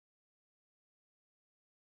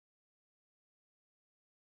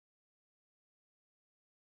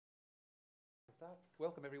start.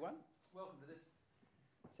 Welcome everyone. Welcome to this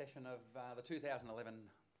session of the 2011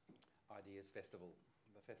 Ideas Festival,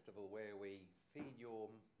 the festival where we feed your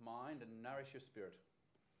mind and nourish your spirit.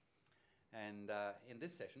 And in this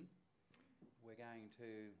session, we're going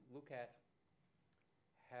to look at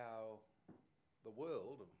how the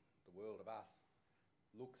world of us,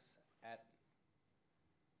 looks at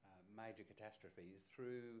major catastrophes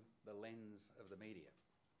through the lens of the media.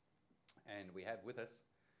 And we have with us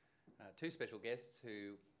two special guests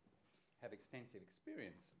who have extensive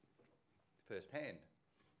experience firsthand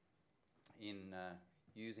in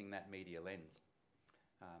using that media lens.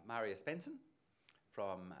 Maria Spenson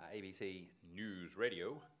from ABC News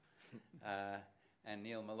Radio and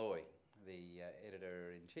Neil Malloy, the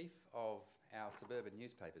editor-in-chief of our suburban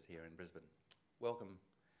newspapers here in Brisbane. Welcome,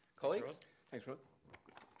 colleagues. Thanks, Rod.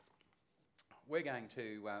 We're going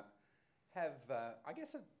to have, I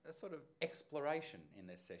guess, a sort of exploration in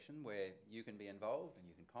this session where you can be involved and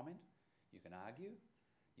you can comment, you can argue,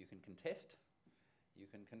 you can contest, you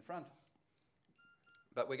can confront.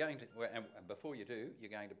 But we're going to, and before you do, you're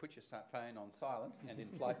going to put your phone on silent and in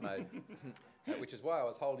flight mode, which is why I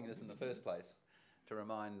was holding this in the first place, to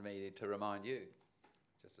remind me to remind you,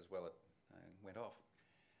 just as well it went off.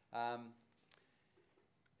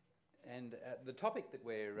 And the topic that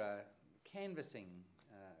we're canvassing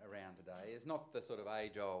around today is not the sort of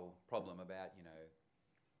age-old problem about, you know,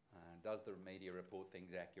 does the media report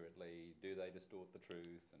things accurately? Do they distort the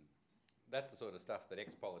truth? And that's the sort of stuff that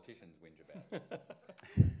ex-politicians whinge about.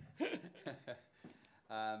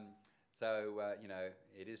 You know,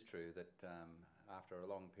 it is true that after a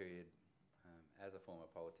long period as a former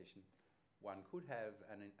politician, one could have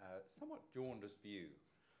a somewhat jaundiced view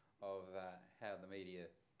of how the media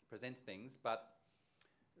presents things, but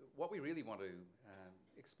what we really want to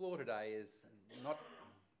explore today is not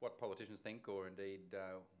what politicians think or indeed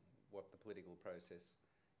what the political process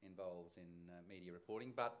involves in media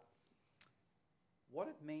reporting, but what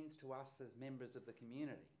it means to us as members of the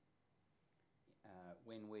community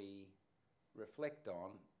when we reflect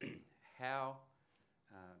on how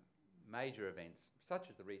major events, such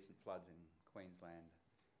as the recent floods in Queensland,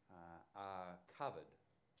 are covered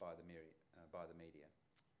by the media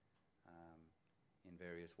in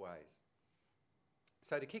various ways.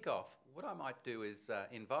 So to kick off, what I might do is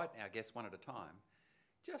invite our guests one at a time,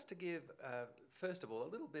 just to give, first of all, a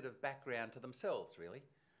little bit of background to themselves, really,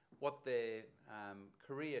 what their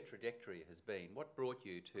career trajectory has been, what brought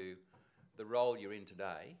you to the role you're in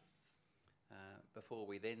today, before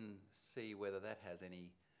we then see whether that has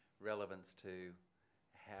any relevance to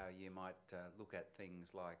how you might look at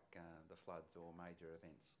things like the floods or major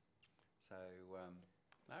events. So,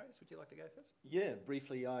 Marius, would you like to go first? Yeah,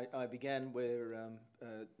 briefly, I began where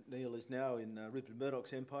Neil is now in Rupert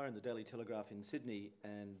Murdoch's empire in the Daily Telegraph in Sydney,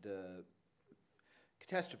 and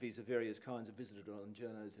catastrophes of various kinds are visited on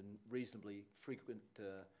journos in reasonably frequent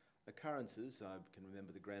occurrences. I can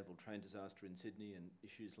remember the Granville train disaster in Sydney and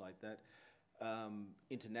issues like that.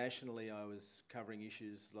 Internationally, I was covering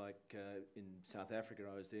issues like in South Africa.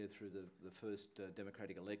 I was there through the first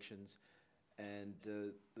democratic elections. And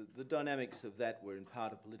the dynamics of that were in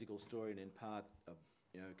part a political story and in part,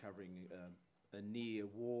 covering a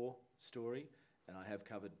near-war story. And I have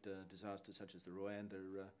covered disasters such as the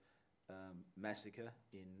Rwanda massacre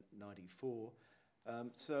in '94.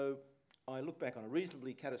 So I look back on a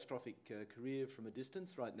reasonably catastrophic career from a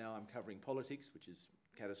distance. Right now I'm covering politics, which is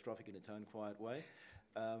catastrophic in its own quiet way.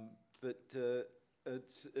 But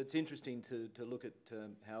it's interesting to look at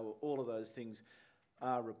how all of those things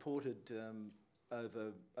are reported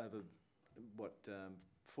over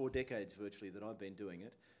 4 decades virtually that I've been doing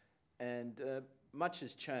it. And much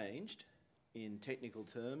has changed in technical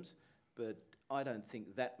terms, but I don't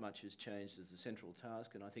think that much has changed as the central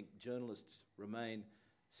task, and I think journalists remain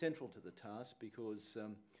central to the task because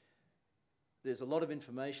there's a lot of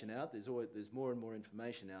information out, there's more and more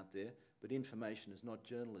information out there, but information is not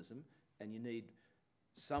journalism, and you need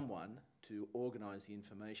someone to organise the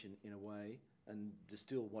information in a way and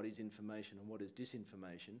distill what is information and what is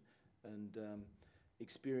disinformation. And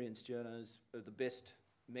experienced journos are the best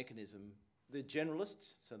mechanism. They're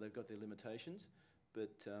generalists, so they've got their limitations,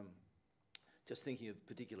 but just thinking of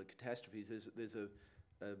particular catastrophes, there's a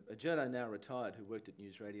journo now retired who worked at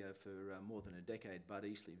News Radio for more than a decade, Bud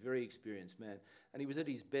Eastley, very experienced man, and he was at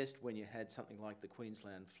his best when you had something like the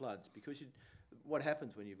Queensland floods, because what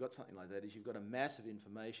happens when you've got something like that is you've got a mass of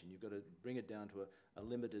information, you've got to bring it down to a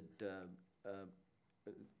limited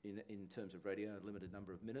in terms of radio, a limited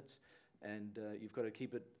number of minutes, and you've got to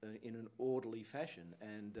keep it in an orderly fashion.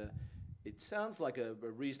 And it sounds like a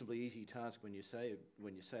reasonably easy task when you say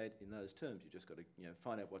it in those terms. You just got to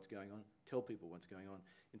find out what's going on, tell people what's going on.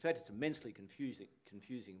 In fact, it's immensely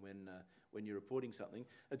confusing when you're reporting something.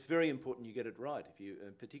 It's very important you get it right, if you,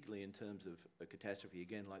 particularly in terms of a catastrophe,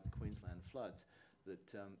 again, like the Queensland floods,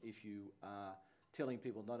 that if you are telling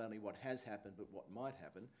people not only what has happened but what might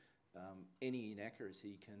happen, any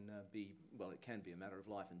inaccuracy can be a matter of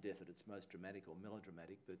life and death at its most dramatic or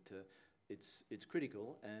melodramatic, but it's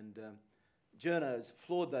critical, and journos,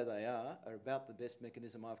 flawed though they are about the best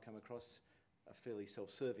mechanism I've come across. A fairly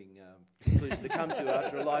self-serving conclusion to come to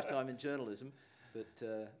after a lifetime in journalism,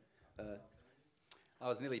 but I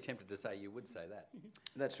was nearly tempted to say you would say that.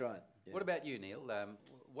 That's right. Yeah. What about you, Neil?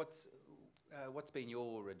 What's been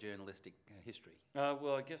your journalistic history?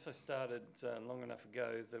 Well, I guess I started long enough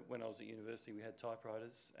ago that when I was at university we had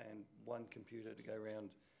typewriters and one computer to go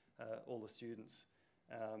around all the students.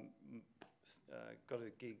 Got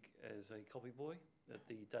a gig as a copy boy at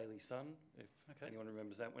the Daily Sun, if anyone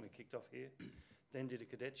remembers that, when it kicked off here. Then did a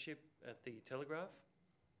cadetship at the Telegraph.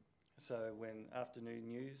 So when afternoon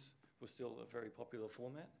news was still a very popular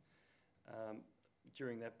format.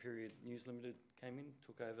 During that period, News Limited came in,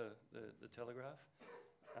 took over the Telegraph.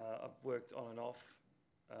 I've worked on and off.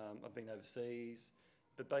 I've been overseas,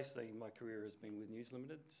 but basically my career has been with News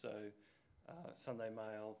Limited. So Sunday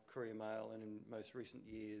Mail, Courier Mail, and in most recent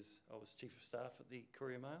years, I was Chief of Staff at the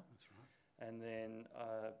Courier Mail. That's right. And then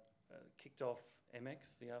kicked off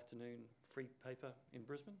MX, the afternoon free paper in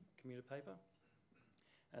Brisbane, commuter paper.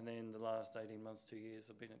 And then the last 18 months, 2 years,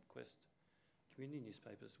 I've been at Quest Community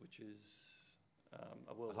Newspapers, which is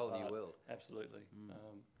a world whole apart. new world. Absolutely.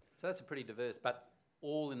 So that's a pretty diverse, but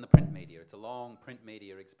all in the print media. It's a long print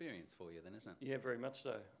media experience for you then, isn't it? Yeah, very much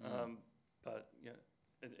so. But yeah,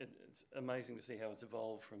 it's amazing to see how it's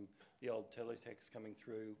evolved from the old teletext coming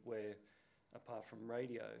through, where apart from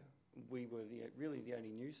radio, we were really the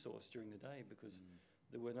only news source during the day, because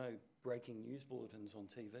there were no breaking news bulletins on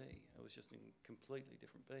TV. It was just a completely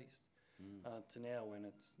different beast. To now, when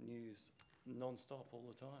it's news non-stop all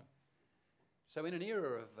the time. So in an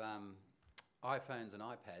era of iPhones and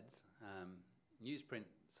iPads, newsprint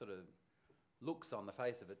sort of looks on the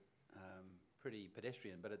face of it pretty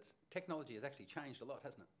pedestrian, but its technology has actually changed a lot,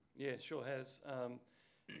 hasn't it? Yeah, it sure has.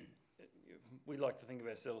 We like to think of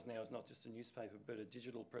ourselves now as not just a newspaper, but a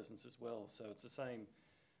digital presence as well. So it's the same,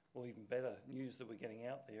 or even better, news that we're getting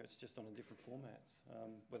out there. It's just on a different format,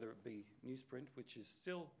 whether it be newsprint, which is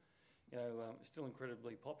still, still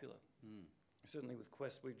incredibly popular. Certainly with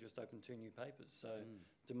Quest, we've just opened 2 new papers, so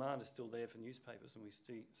demand is still there for newspapers, and we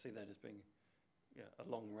see that as being a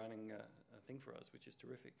long-running thing for us, which is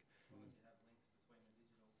terrific. As long as you have links between the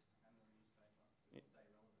digital and the newspaper, it will stay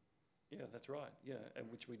relevant. Yeah, that's right.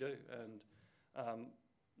 And which we do, and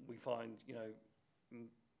we find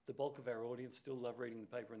the bulk of our audience still love reading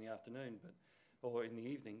the paper in the afternoon, or in the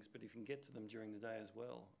evenings. But if you can get to them during the day as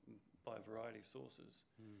well, by a variety of sources,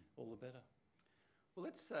 all the better. Well,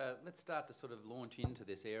 let's start to sort of launch into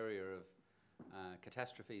this area of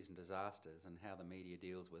catastrophes and disasters, and how the media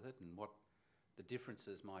deals with it, and what the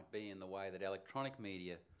differences might be in the way that electronic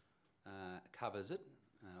media covers it.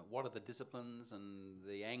 What are the disciplines and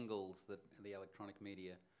the angles that the electronic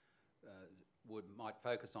media might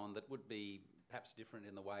focus on that would be perhaps different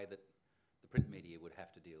in the way that the print media would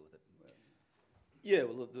have to deal with it? Yeah,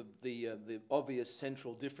 well, the obvious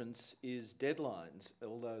central difference is deadlines,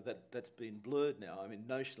 although that's been blurred now. I mean,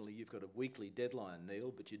 notionally you've got a weekly deadline,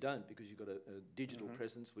 Neil, but you don't, because you've got a digital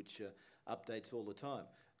presence which updates all the time.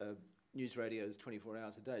 News radio is 24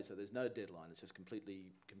 hours a day, so there's no deadline. It's just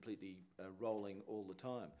completely rolling all the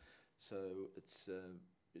time. So it's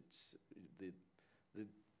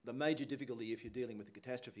the major difficulty if you're dealing with a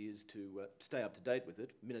catastrophe is to stay up to date with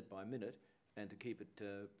it, minute by minute, and to keep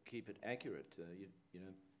it accurate.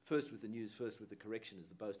 First with the news, first with the correction is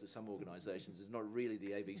the boast of some organisations. It's not really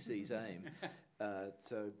the ABC's aim.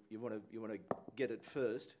 So you want to get it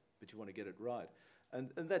first, but you want to get it right. And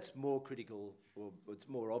that's more critical, or it's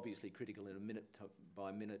more obviously critical in a minute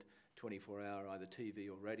by minute, 24-hour either TV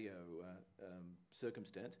or radio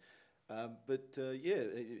circumstance.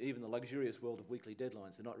 Even the luxurious world of weekly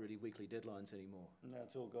deadlines, they're not really weekly deadlines anymore. No,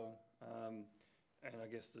 it's all gone. And I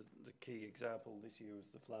guess the key example this year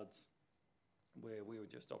was the floods, where we were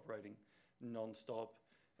just operating non-stop.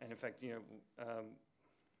 And in fact,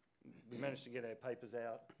 we managed to get our papers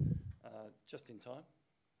out just in time.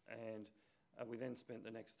 And we then spent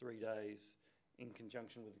the next 3 days in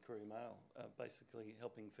conjunction with the Courier Mail, basically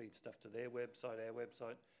helping feed stuff to their website, our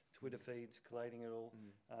website, Twitter feeds, collating it all,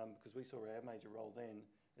 because we saw our major role then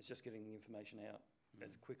as just getting the information out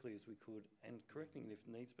as quickly as we could, and correcting it if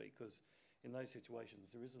needs be, because in those situations,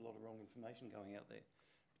 there is a lot of wrong information going out there,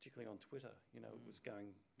 particularly on Twitter. You know, it was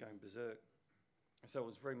going berserk. So it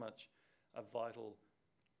was very much a vital,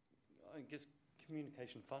 I guess,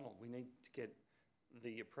 communication funnel. We need to get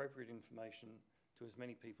the appropriate information to as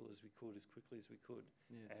many people as we could, as quickly as we could.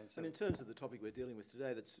 Yeah. And, so in terms of the topic we're dealing with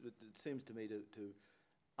today, it seems to me to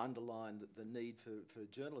underline the need for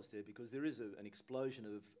journalists there, because there is an explosion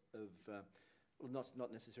of well,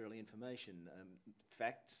 not necessarily information,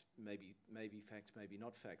 facts, maybe facts, maybe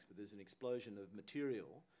not facts, but there's an explosion of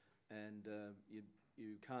material, and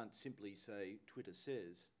you can't simply say Twitter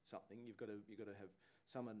says something. You've got to have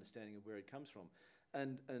some understanding of where it comes from,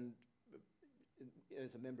 and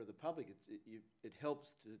as a member of the public, it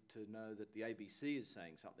helps to know that the ABC is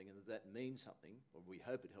saying something and that means something, or we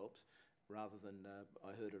hope it helps, rather than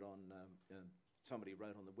I heard it on somebody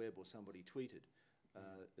wrote on the web or somebody tweeted.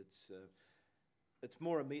 It's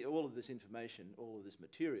more all of this information, all of this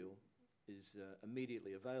material is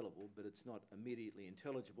immediately available, but it's not immediately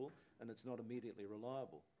intelligible and it's not immediately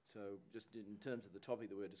reliable. So just in terms of the topic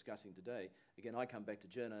that we're discussing today, again, I come back to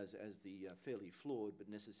journos as the fairly flawed but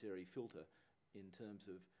necessary filter in terms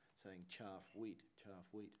of saying chaff wheat.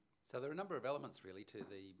 So there are a number of elements really to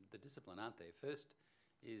the discipline, aren't there? First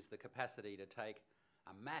is the capacity to take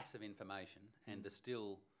a mass of information and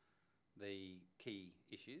distill the key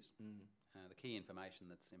issues, the key information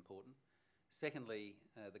that's important. Secondly,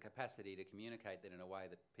 the capacity to communicate that in a way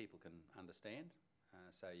that people can understand.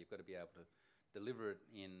 So you've got to be able to deliver it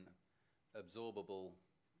in absorbable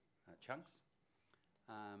chunks.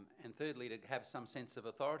 And thirdly, to have some sense of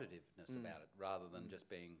authoritativeness about it, rather than just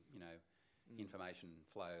being, information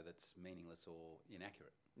flow that's meaningless or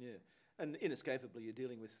inaccurate. Yeah, and inescapably you're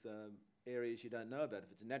dealing with areas you don't know about.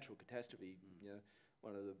 If it's a natural catastrophe,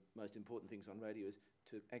 one of the most important things on radio is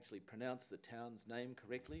to actually pronounce the town's name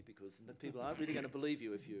correctly, because people aren't really going to believe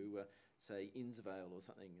you if you say Innsvale or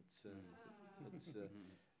something.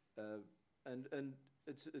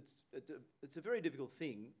 It's a very difficult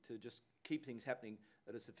thing to just keep things happening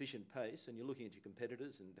at a sufficient pace, and you're looking at your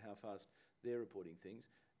competitors and how fast they're reporting things,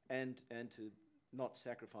 and to not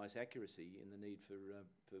sacrifice accuracy in the need for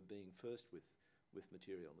being first with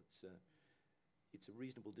material. It's a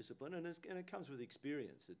reasonable discipline, and it comes with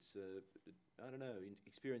experience. I don't know,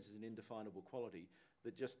 experience is an indefinable quality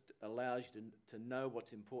that just allows you to know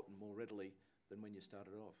what's important more readily than when you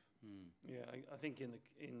started off. Yeah, I think in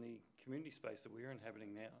the community space that we're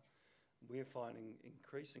inhabiting now, we're finding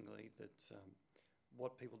increasingly that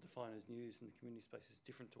what people define as news in the community space is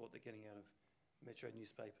different to what they're getting out of metro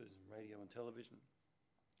newspapers and radio and television.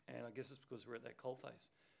 And I guess it's because we're at that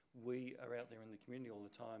coalface. We are out there in the community all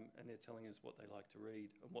the time, and they're telling us what they like to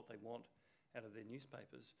read and what they want out of their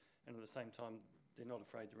newspapers. And at the same time, they're not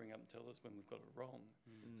afraid to ring up and tell us when we've got it wrong.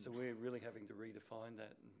 So we're really having to redefine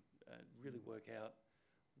that and really work out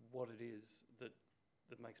what it is that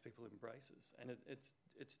makes people embrace us. And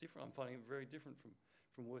it's different. I'm finding it very different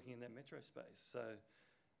from working in that metro space. So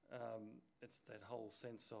it's that whole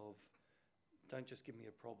sense of, don't just give me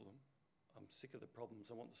a problem. I'm sick of the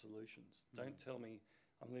problems. I want the solutions. Don't tell me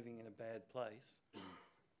I'm living in a bad place.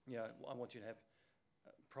 I want you to have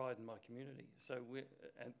pride in my community. So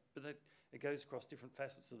it goes across different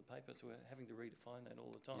facets of the paper. So we're having to redefine that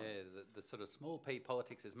all the time. Yeah, the sort of small p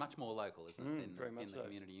politics is much more local, isn't it, in the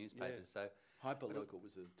community newspapers? Yeah. So hyperlocal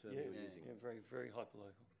was the term we were using. Yeah, very, very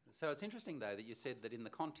hyperlocal. So it's interesting though that you said that in the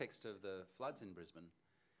context of the floods in Brisbane,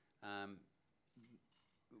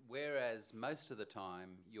 whereas most of the time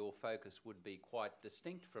your focus would be quite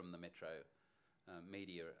distinct from the metro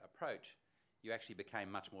media approach, you actually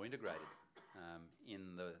became much more integrated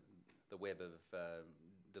in the web of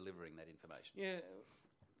delivering that information. Yeah,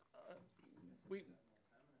 we.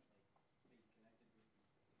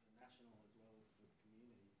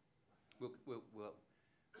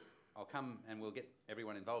 I'll come and we'll get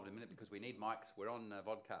everyone involved in a minute because we need mics. We're on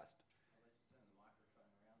vodcast.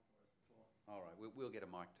 All right, we'll get a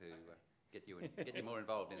mic to get you more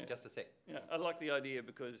involved in just a sec. Yeah, I like the idea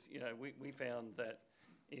because we found that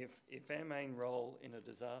if our main role in a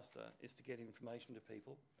disaster is to get information to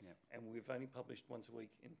people, and we've only published once a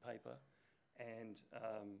week in paper, and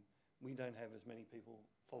we don't have as many people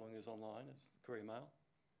following us online as the Courier Mail,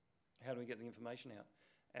 how do we get the information out?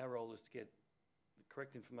 Our role is to get the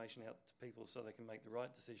correct information out to people so they can make the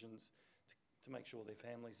right decisions to make sure their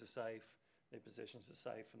families are safe, their possessions are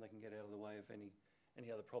safe, and they can get out of the way of any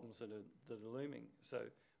other problems that are looming. So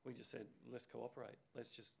we just said, let's cooperate. Let's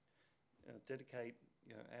just dedicate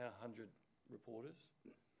our 100 reporters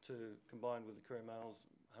to combine with the Courier Mail's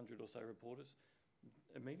 100 or so reporters.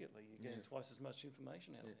 Immediately, you're getting twice as much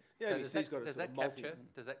information out there. Yeah, so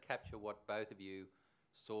does that capture what both of you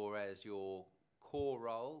saw as your core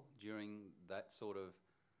role during that sort of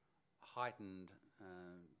heightened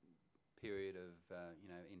period of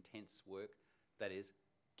intense work, that is,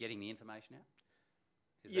 getting the information out?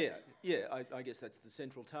 I guess that's the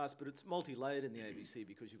central task, but it's multi-layered in the ABC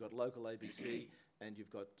because you've got local ABC and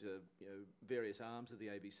you've got various arms of the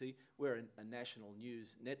ABC. We're a national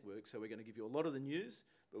news network, so we're going to give you a lot of the news,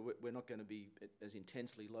 but we're not going to be as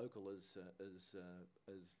intensely local as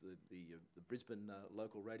the Brisbane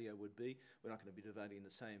local radio would be. We're not going to be devoting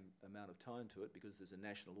the same amount of time to it because there's a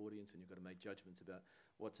national audience and you've got to make judgments about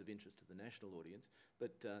what's of interest to the national audience.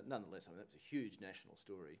 But nonetheless, I mean, that was a huge national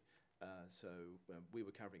story. So we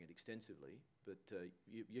were covering it extensively, but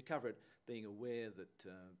you cover it being aware that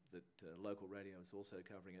local radio is also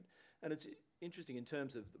covering it. And it's interesting in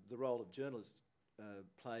terms of the role of journalists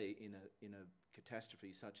play in a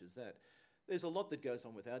catastrophe such as that. There's a lot that goes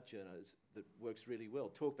on without journos that works really well.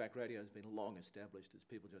 Talkback radio has been long established as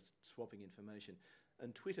people just swapping information.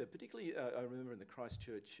 And Twitter, particularly I remember in the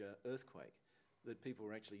Christchurch earthquake, that people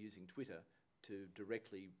were actually using Twitter to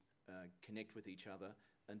directly connect with each other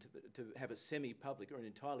and to have a semi-public or an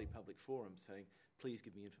entirely public forum saying, please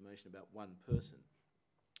give me information about one person.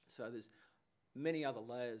 So there's many other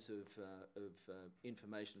layers of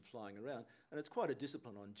information flying around, and it's quite a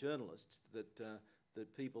discipline on journalists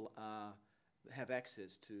that people have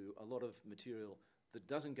access to a lot of material that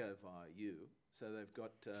doesn't go via you, so they've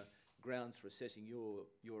got grounds for assessing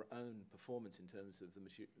your own performance in terms of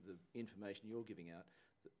the information you're giving out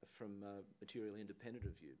from material independent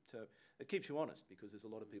of you. So it keeps you honest because there's a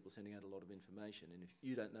lot of people sending out a lot of information, and if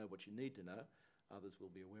you don't know what you need to know, others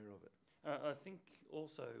will be aware of it. I think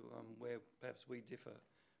also where perhaps we differ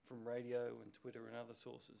from radio and Twitter and other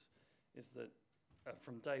sources is that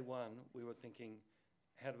from day one we were thinking,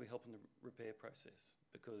 how do we help in the repair process?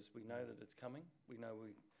 Because we know that it's coming. We know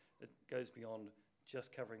it goes beyond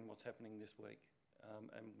just covering what's happening this week,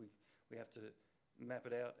 and we have to map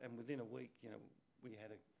it out. And within a week, we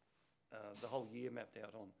had the whole year mapped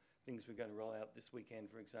out on things we're going to roll out this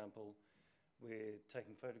weekend. For example, we're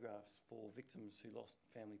taking photographs for victims who lost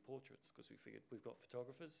family portraits because we figured we've got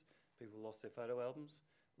photographers, people lost their photo albums,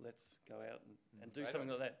 let's go out and do something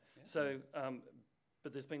like that. Yeah. So,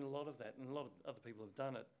 but there's been a lot of that, and a lot of other people have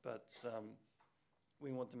done it, but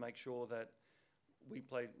we want to make sure that we're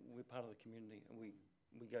part of the community, and we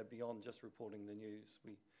go beyond just reporting the news.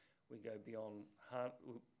 We go beyond,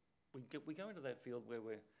 we go into that field where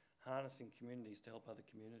we're harnessing communities to help other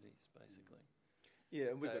communities, basically.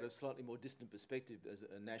 Yeah, and we've got a slightly more distant perspective as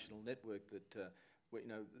a national network that,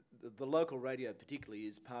 the local radio particularly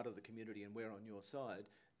is part of the community and we're on your side.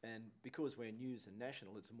 And because we're news and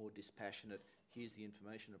national, it's a more dispassionate, here's the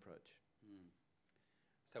information approach.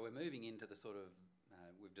 So we're moving into the sort of,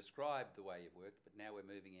 we've described the way you've worked, but now we're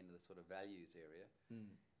moving into the sort of values area.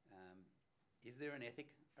 Is there an ethic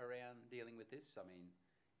around dealing with this? I mean,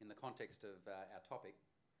 in the context of our topic,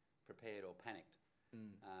 prepared or panicked.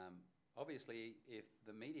 Obviously, if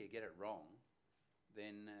the media get it wrong,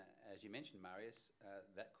 then, as you mentioned, Marius,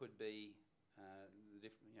 that could be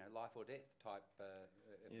life or death type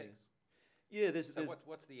effects. Yeah,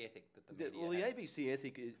 what's the ethic that the media Well, the ABC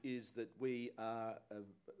ethic is that we are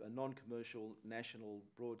a non-commercial national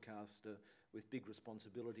broadcaster with big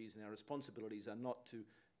responsibilities, and our responsibilities are not to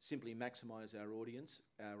simply maximise our audience.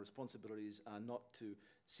 Our responsibilities are not to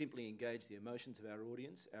simply engage the emotions of our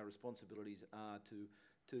audience. Our responsibilities are to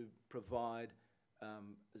provide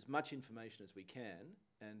as much information as we can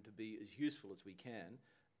and to be as useful as we can,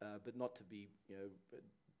 but not to be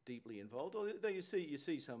deeply involved. Although you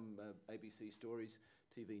see some ABC stories,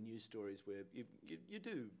 TV news stories where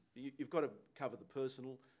you've got to cover the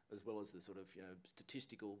personal as well as the sort of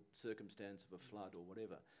statistical circumstance of a flood or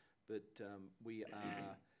whatever. But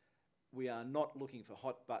we are not looking for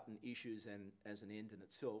hot button issues and as an end in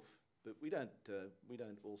itself. But we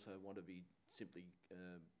don't also want to be simply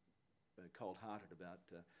cold-hearted about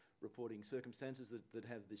reporting circumstances that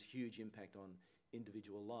have this huge impact on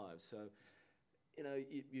individual lives. So, the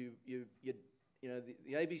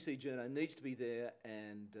ABC journo needs to be there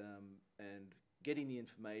and getting the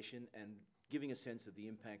information and giving a sense of the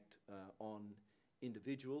impact on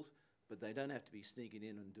individuals, but they don't have to be sneaking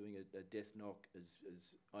in and doing a death knock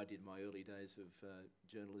as I did in my early days of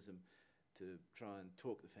journalism, to try and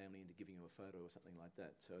talk the family into giving them a photo or something like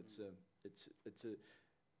that. So it's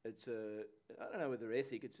I don't know whether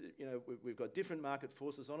ethic. It's we've got different market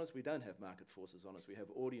forces on us. We don't have market forces on us. We have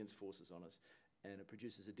audience forces on us, and it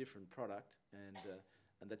produces a different product, and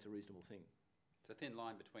that's a reasonable thing. It's a thin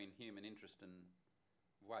line between human interest and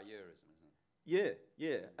voyeurism, isn't it?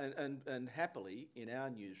 Yeah, and happily in our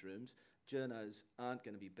newsrooms, journos aren't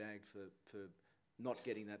going to be bagged for not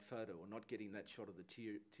getting that photo or not getting that shot of the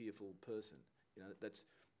tearful person. You know, that's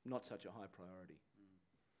not such a high priority.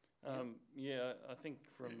 Yeah, I think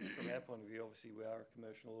from our point of view, obviously we are a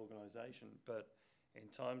commercial organisation, but in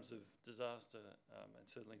times of disaster, and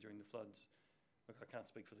certainly during the floods, look, I can't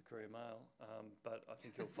speak for the Courier Mail, but I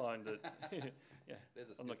think you'll find that, yeah,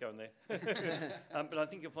 I'm not going there. But I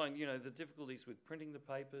think you'll find, you know, the difficulties with printing the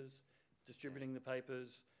papers, distributing the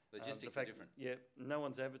papers. Logistics are different. Yeah, no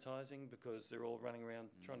one's advertising because they're all running around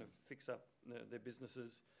trying to fix up their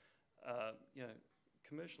businesses. You know,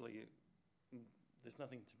 commercially, there's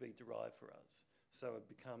nothing to be derived for us. So it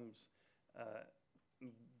becomes,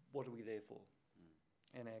 what are we there for?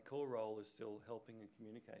 And our core role is still helping and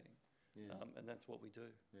communicating. Yeah. And that's what we do.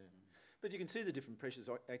 Yeah. But you can see the different pressures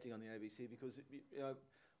acting on the ABC because, you know,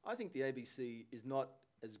 I think the ABC is not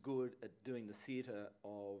as good at doing the theatre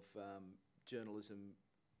of journalism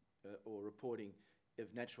or reporting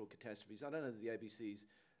of natural catastrophes. I don't know that the ABC's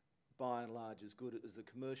by and large as good as the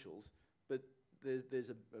commercials, but there's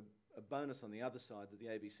a bonus on the other side that the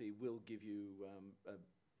ABC will give you.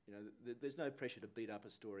 You know, there's no pressure to beat up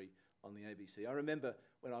a story on the ABC. I remember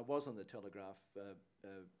when I was on the Telegraph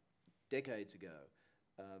decades ago,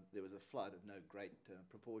 there was a flood of no great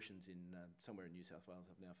proportions in somewhere in New South Wales,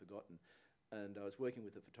 I've now forgotten, and I was working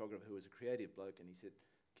with a photographer who was a creative bloke, and he said,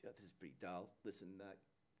 "God, this is pretty dull. Listen,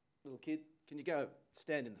 little kid, can you go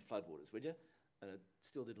stand in the floodwaters, would you?" And I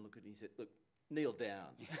still didn't look at it. He said, "Look, kneel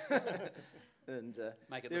down." And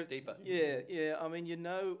make it look deeper. Yeah. I mean, you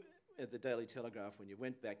know, at the Daily Telegraph, when you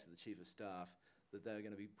went back to the Chief of Staff, that they were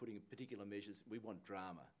going to be putting particular measures. We want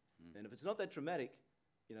drama. And if it's not that dramatic,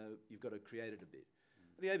 you know, you've got to create it a bit.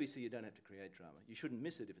 The ABC, you don't have to create drama. You shouldn't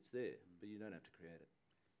miss it if it's there, but you don't have to create it.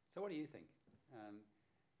 So what do you think?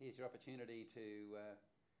 Here's your opportunity to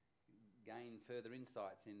gain further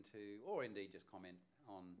insights into, or indeed just comment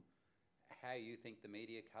on how you think the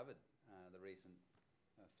media covered the recent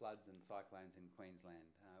floods and cyclones in Queensland.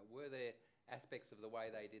 Were there aspects of the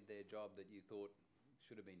way they did their job that you thought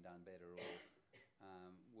should have been done better, or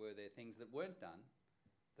were there things that weren't done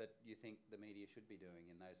that you think the media should be doing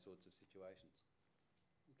in those sorts of situations?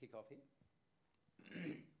 We'll kick off here.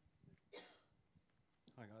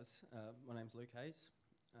 Hi guys, my name's Luke Hayes.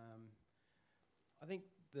 I think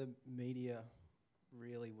the media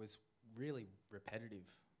was really repetitive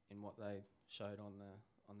in what they showed on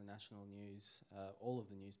the national news. All of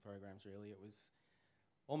the news programs really. It was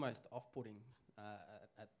almost off-putting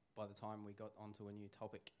by the time we got onto a new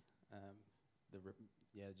topic.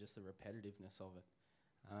 Just the repetitiveness of it.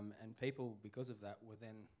 And people, because of that, were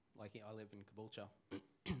then, like I live in Caboolture,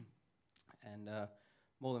 and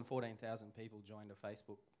more than 14,000 people joined a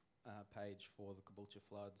Facebook page for the Caboolture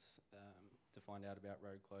floods to find out about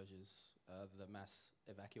road closures, the mass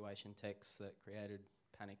evacuation texts that created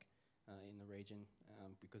panic in the region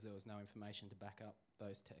because there was no information to back up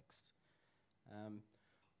those texts.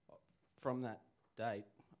 From that date,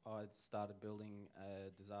 I started building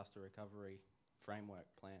a disaster recovery framework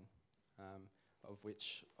plan, of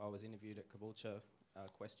which I was interviewed at Caboolture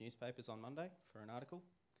Quest newspapers on Monday for an article.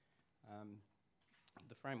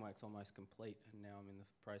 The framework's almost complete, and now I'm in the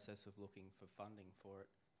process of looking for funding for it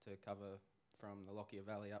to cover from the Lockyer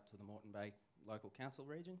Valley up to the Moreton Bay local council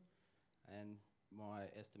region. And my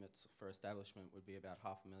estimates for establishment would be about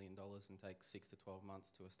 $500,000 and take 6 to 12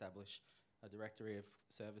 months to establish a directory of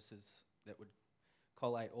services that would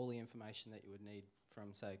collate all the information that you would need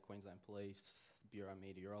from, say, Queensland Police, Bureau of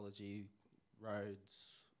Meteorology,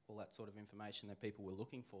 roads, all that sort of information that people were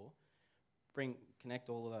looking for. Connect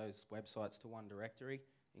all of those websites to one directory,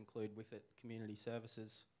 include with it community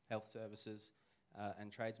services, health services,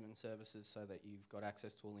 and tradesman services, so that you've got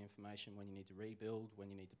access to all the information when you need to rebuild, when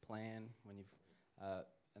you need to plan, when you've...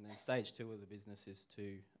 and then stage 2 of the business is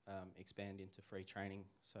to expand into free training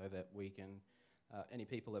so that we can... any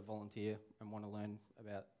people that volunteer and want to learn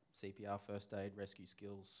about CPR, first aid, rescue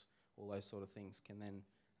skills, all those sort of things can then,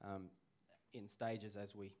 in stages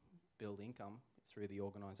as we build income through the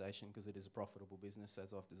organisation, because it is a profitable business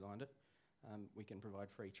as I've designed it, we can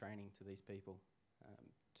provide free training to these people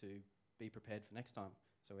to be prepared for next time.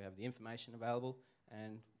 So we have the information available,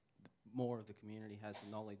 and more of the community has the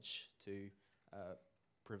knowledge to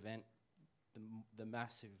prevent the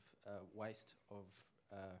massive waste of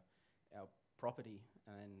our property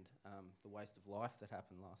and the waste of life that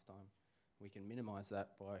happened last time. We can minimise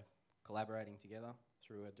that by collaborating together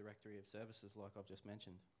through a directory of services like I've just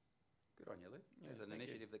mentioned. Good on you, Luke. There's an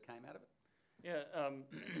initiative that came out of it. Yeah,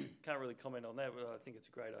 can't really comment on that, but I think it's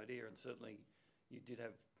a great idea, and certainly you did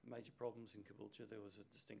have major problems in Caboolture. There was a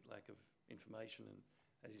distinct lack of information, and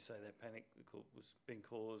as you say, that panic was being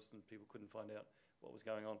caused and people couldn't find out what was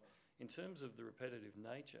going on. In terms of the repetitive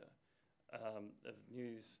nature of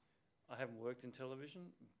news, I haven't worked in television,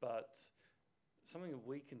 but something that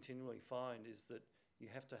we continually find is that you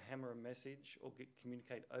have to hammer a message or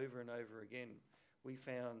communicate over and over again. We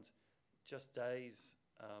found just days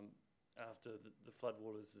after the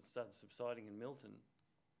floodwaters had started subsiding in Milton,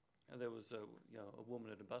 and there was a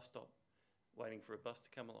woman at a bus stop waiting for a bus to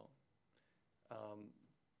come along.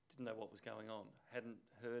 Didn't know what was going on, hadn't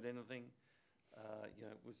heard anything.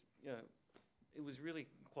 It was really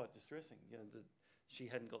quite distressing. That she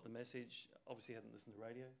hadn't got the message, obviously hadn't listened to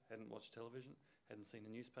radio, hadn't watched television, hadn't seen a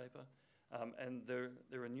newspaper. And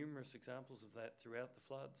there are numerous examples of that throughout the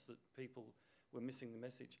floods, that people were missing the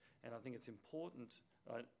message. And I think it's important,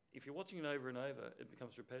 if you're watching it over and over, it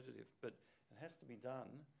becomes repetitive, but it has to be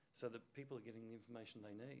done so that people are getting the information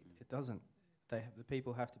they need. It doesn't. The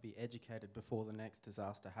people have to be educated before the next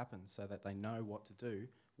disaster happens, so that they know what to do,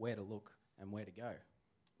 where to look, and where to go.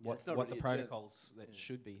 What the protocols that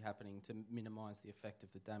should be happening to minimise the effect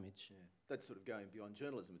of the damage. Yeah. That's sort of going beyond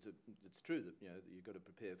journalism. It's true that that you've got to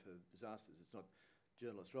prepare for disasters. It's not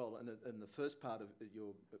journalist's role. And the first part of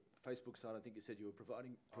your Facebook site, I think you said you were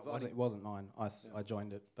providing. It wasn't mine. I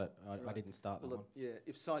joined it, but I didn't start the one. Yeah,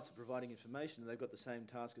 if sites are providing information and they've got the same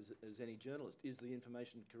task as any journalist, is the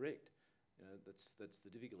information correct? That's the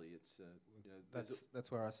difficulty.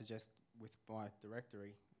 That's where I suggest with my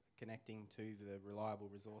directory, connecting to the reliable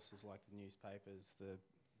resources like the newspapers, the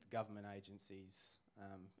government agencies,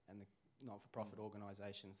 and the not-for-profit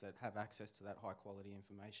organisations that have access to that high-quality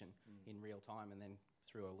information in real time, and then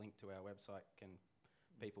through a link to our website,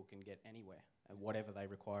 people can get anywhere and whatever they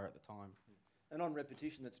require at the time. And on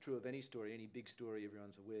repetition, that's true of any story, any big story.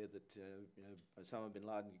 Everyone's aware that Osama bin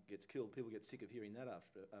Laden gets killed. People get sick of hearing that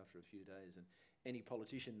after a few days. And any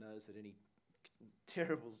politician knows that any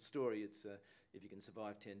terrible story, it's if you can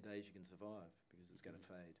survive 10 days, you can survive, because it's going to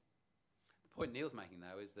fade. The point Neil's making,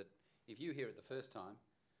 though, is that if you hear it the first time,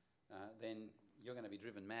 then you're going to be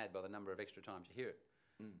driven mad by the number of extra times you hear it.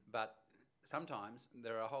 But sometimes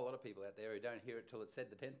there are a whole lot of people out there who don't hear it till it's said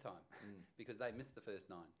the 10th time because they missed the first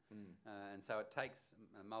 9. And so it takes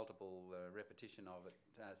multiple repetition of it,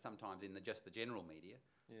 sometimes in just the general media,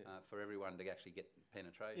 for everyone to actually get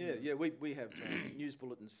penetration. Yeah. We have news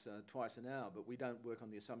bulletins twice an hour, but we don't work on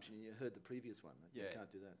the assumption you heard the previous one. You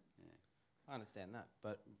can't do that. Yeah. I understand that,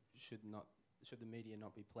 but should the media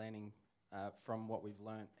not be planning from what we've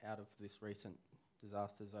learnt out of this recent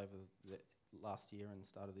disasters over the last year and the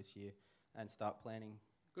start of this year, and start planning?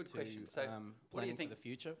 Good question. So, what do you think for the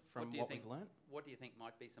future from what we've learnt? What do you think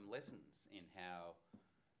might be some lessons in how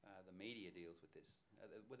the media deals with this?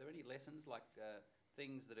 Were there any lessons, like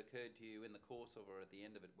things that occurred to you in the course of or at the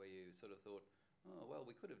end of it, where you sort of thought, oh well,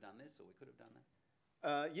 we could have done this or we could have done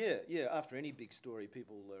that? Yeah. After any big story,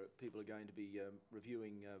 people are going to be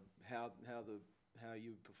reviewing how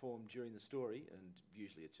you performed during the story, and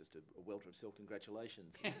usually it's just a welter of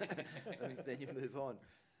self-congratulations. And then you move on.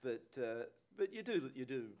 But you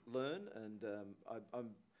do learn, and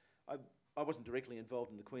I wasn't directly involved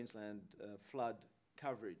in the Queensland flood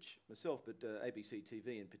coverage myself, but ABC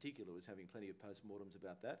TV in particular was having plenty of postmortems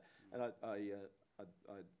about that, and I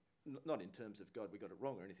not in terms of God we got it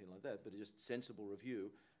wrong or anything like that, but just sensible review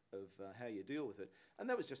of how you deal with it. And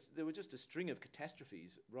there were just a string of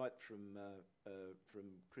catastrophes right from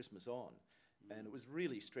Christmas on, and it was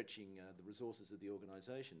really stretching the resources of the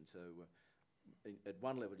organisation. So at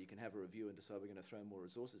one level you can have a review and decide we're going to throw more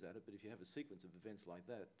resources at it, but if you have a sequence of events like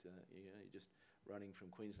that, you're just running from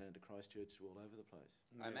Queensland to Christchurch to all over the place.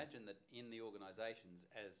 I imagine that in the organisations,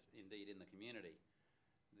 as indeed in the community,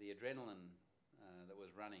 the adrenaline that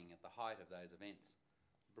was running at the height of those events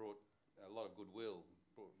brought a lot of goodwill,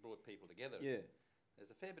 brought people together. Yeah.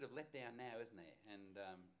 There's a fair bit of letdown now, isn't there? And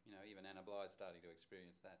even Anna Bly's starting to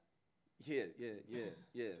experience that. Yeah.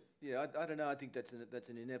 I don't know. I think that's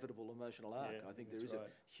an inevitable emotional arc. Yeah, I think there is right.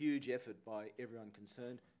 a huge effort by everyone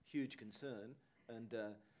concerned, huge concern, and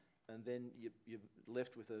then you're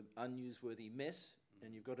left with an unnewsworthy mess,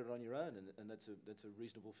 and you've got it on your own, and that's a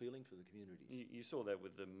reasonable feeling for the communities. You saw that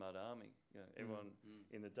with the Mud Army. Everyone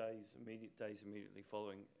in the days immediately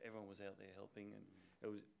following, everyone was out there helping, and it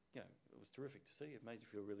was terrific to see. It made you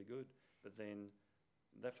feel really good. But then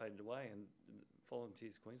that faded away, and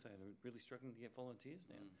Volunteers Queensland are really struggling to get volunteers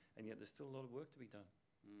now, and yet there's still a lot of work to be done.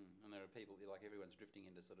 And there are people, like everyone's drifting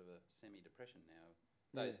into sort of a semi-depression now.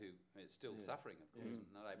 Those who are still suffering, of course, and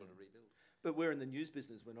not able to rebuild. But we're in the news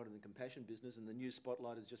business, we're not in the compassion business, and the news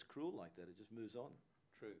spotlight is just cruel like that. It just moves on.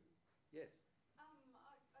 True. Yes.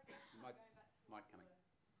 I guess Mike, going back to Mike what we were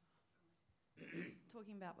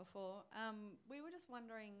talking about before, we were just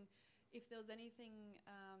wondering if there was anything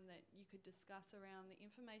that you could discuss around the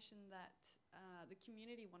information that the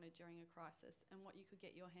community wanted during a crisis and what you could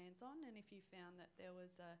get your hands on, and if you found that there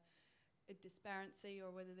was a disparity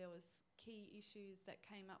or whether there was key issues that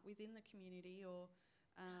came up within the community or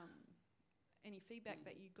any feedback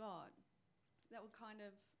that you got, that would kind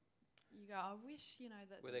of, you go, I wish, you know,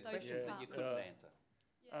 that Were there those questions that you couldn't answer?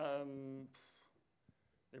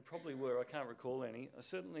 There probably were. I can't recall any.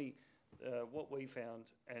 Certainly, what we found,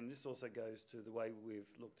 and this also goes to the way we've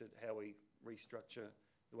looked at how we restructure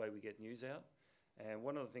the way we get news out. And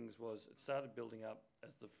one of the things was it started building up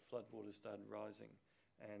as the floodwaters started rising,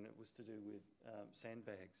 and it was to do with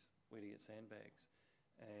sandbags, where to get sandbags.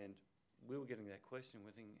 And we were getting that question.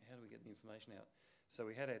 We're thinking, how do we get the information out? So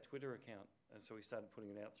we had our Twitter account, and so we started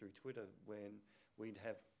putting it out through Twitter when we'd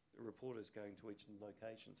have reporters going to each of the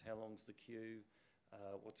locations. How long's the queue?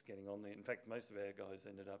 What's getting on there? In fact, most of our guys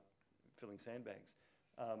ended up filling sandbags.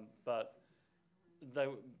 But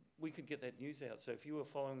we could get that news out. So if you were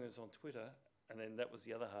following us on Twitter, and then that was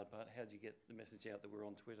the other hard part, how do you get the message out that we're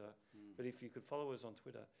on Twitter? But if you could follow us on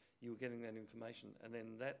Twitter, you were getting that information. And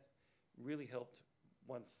then that really helped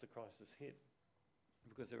once the crisis hit,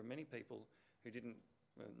 because there were many people who didn't,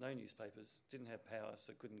 no newspapers, didn't have power,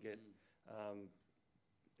 so couldn't get,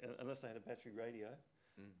 unless they had a battery radio.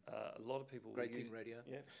 A lot of people Great thing, radio.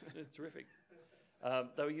 Yeah, it's terrific.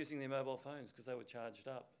 They were using their mobile phones because they were charged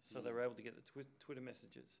up, so they were able to get the Twitter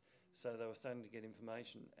messages. So they were starting to get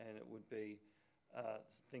information, and it would be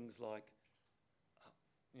things like,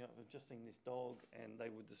 you know, I've just seen this dog, and they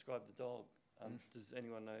would describe the dog. Does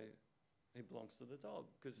anyone know who belongs to the dog?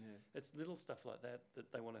 Because it's little stuff like that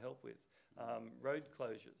that they want to help with. Road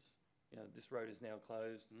closures. You know, this road is now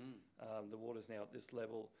closed. The water's now at this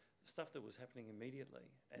level. Stuff that was happening immediately,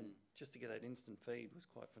 and just to get that instant feed was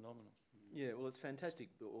quite phenomenal. Yeah, well, it's fantastic,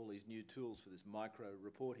 all these new tools for this micro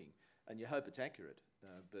reporting, and you hope it's accurate,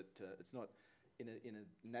 but it's not. In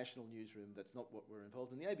a national newsroom, that's not what we're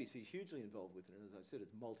involved in. The ABC is hugely involved with it, and as I said,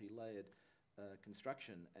 it's multi-layered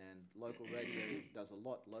construction, and local radio does a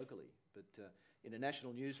lot locally. But in a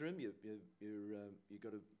national newsroom, you've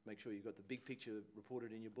got to make sure you've got the big picture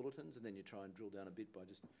reported in your bulletins, and then you try and drill down a bit by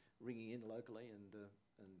just ringing in locally and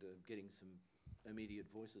getting some immediate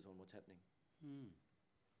voices on what's happening.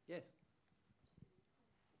 Yes.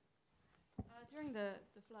 During the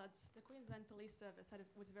floods, the Queensland Police Service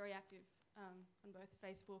was very active on both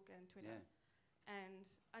Facebook and Twitter. Yeah. And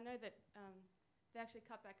I know that they actually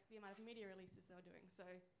cut back the amount of media releases they were doing. So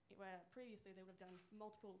where previously they would have done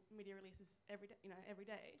multiple media releases every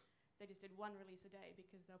day, they just did one release a day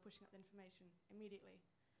because they were pushing out the information immediately.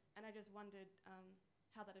 And I just wondered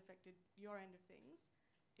how that affected your end of things.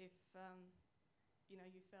 If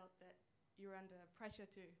you felt that you were under pressure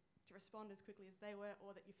to respond as quickly as they were,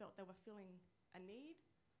 or that you felt they were filling a need,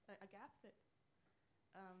 a gap that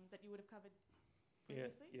you would have covered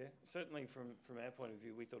previously? Yeah. Certainly from our point of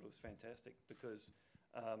view, we thought it was fantastic because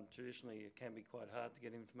traditionally it can be quite hard to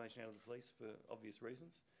get information out of the police for obvious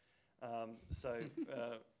reasons. So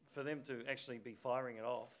for them to actually be firing it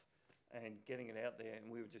off and getting it out there, and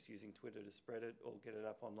we were just using Twitter to spread it or get it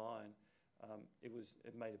up online,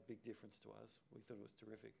 it made a big difference to us. We thought it was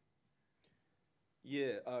terrific.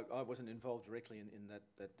 Yeah, I wasn't involved directly in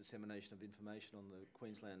that dissemination of information on the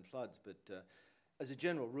Queensland floods, but as a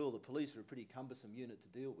general rule, the police are a pretty cumbersome unit to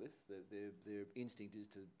deal with. Their instinct is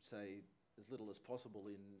to say as little as possible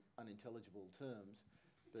in unintelligible terms,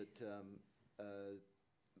 but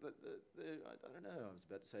I don't know. I was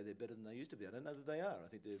about to say they're better than they used to be. I don't know that they are. I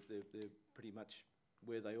think they're pretty much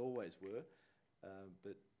where they always were,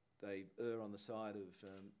 but they err on the side of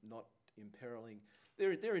not imperiling.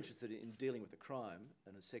 They're interested in dealing with the crime,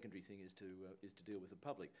 and a secondary thing is to deal with the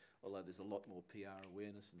public. Although there's a lot more PR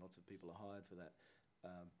awareness, and lots of people are hired for that.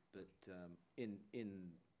 But in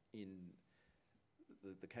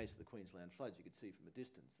the case of the Queensland floods, you could see from a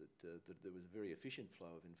distance that there was a very efficient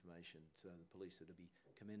flow of information. So the police are to be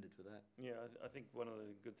commended for that. Yeah, I think one of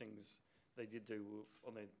the good things they did do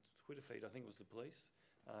on their Twitter feed, I think it was the police,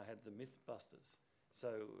 had the Mythbusters.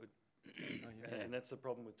 So. And that's the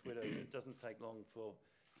problem with Twitter. It doesn't take long for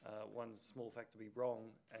one small fact to be wrong,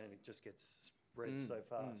 and it just gets spread so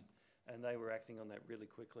fast. And they were acting on that really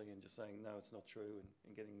quickly and just saying, no, it's not true,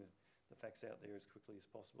 and getting the facts out there as quickly as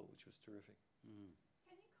possible, which was terrific. Can you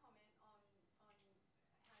comment on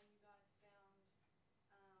how you guys found,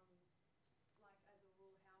 like as a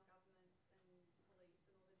rule, how governments and police and all the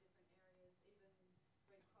different areas, even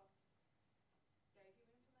Red Cross, gave you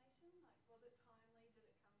information? Like, was it timely? Did it come to you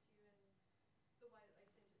in the way that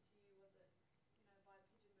they sent it to you? Was it, by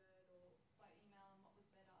pigeon bird or by email, and what was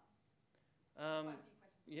better? Quite a few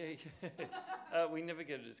questions. Yeah, we never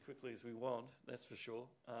get it as quickly as we want, that's for sure.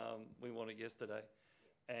 We want it yesterday.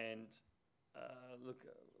 And look,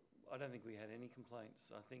 I don't think we had any complaints.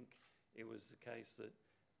 I think it was the case that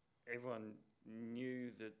everyone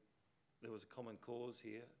knew that there was a common cause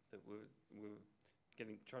here, that we're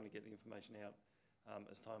trying to get the information out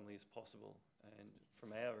as timely as possible. And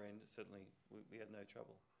from our end, certainly, we had no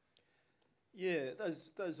trouble. Yeah,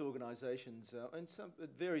 those organisations, and it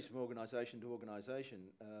varies from organisation to organisation.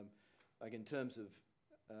 Like in terms of,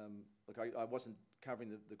 look, I wasn't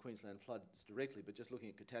covering the Queensland floods directly, but just looking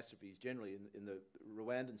at catastrophes generally in the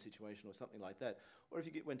Rwandan situation or something like that, or if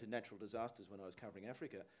you went to natural disasters when I was covering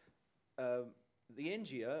Africa, the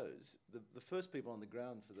NGOs, the first people on the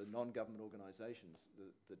ground for the non-government organisations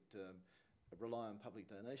that rely on public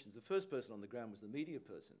donations, the first person on the ground was the media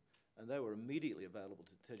person, and they were immediately available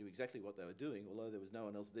to tell you exactly what they were doing, although there was no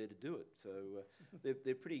one else there to do it. So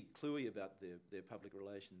they're pretty cluey about their public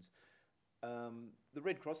relations. The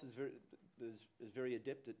Red Cross is very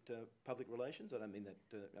adept at public relations. I don't mean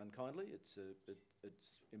that unkindly. It's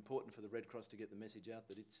important for the Red Cross to get the message out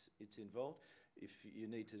that it's involved. If you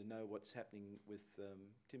need to know what's happening with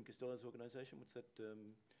Tim Costello's organisation, what's that?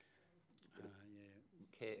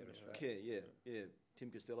 Care, yeah. Tim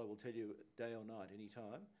Costello will tell you day or night, any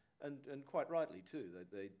time, and quite rightly too.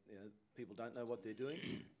 They people don't know what they're doing,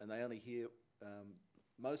 and they only hear.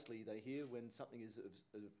 Mostly they hear when something is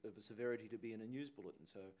of a severity to be in a news bulletin,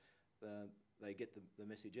 so they get the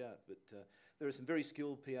message out. But there are some very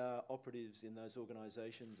skilled PR operatives in those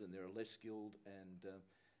organisations, and there are less skilled, and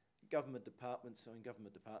government departments. I mean,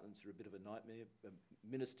 government departments are a bit of a nightmare.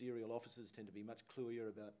 Ministerial officers tend to be much cluier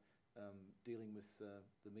about dealing with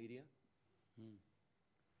the media.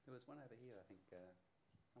 There was one over here, I think.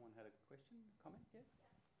 Someone had a question, comment, yeah?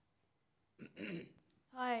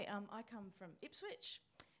 Hi, I come from Ipswich.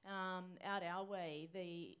 Out our way,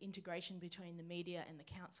 the integration between the media and the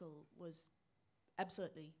council was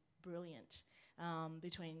absolutely brilliant.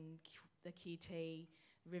 Between the QT,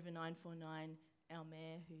 River 949, our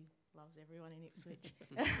mayor, who loves everyone in Ipswich,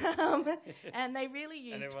 and they really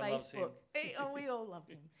used Facebook. We all love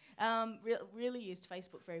him. Really used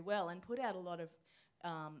Facebook very well and put out a lot of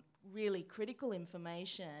really critical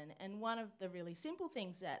information. And one of the really simple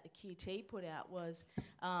things that the QT put out was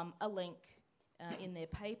a link in their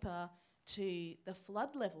paper to the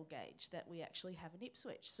flood level gauge that we actually have in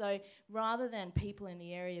Ipswich. So rather than people in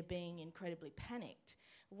the area being incredibly panicked,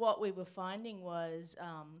 what we were finding was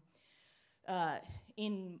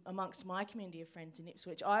in amongst my community of friends in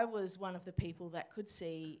Ipswich, I was one of the people that could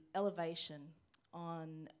see elevation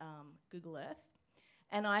on Google Earth.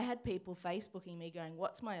 And I had people Facebooking me going,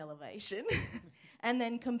 what's my elevation? And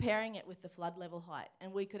then comparing it with the flood level height.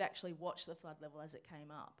 And we could actually watch the flood level as it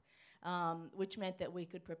came up, which meant that we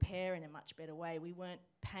could prepare in a much better way. We weren't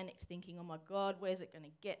panicked thinking, oh my God, where's it going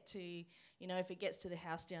to get to? You know, if it gets to the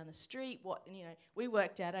house down the street, what, you know, we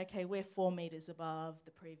worked out, okay, we're 4 metres above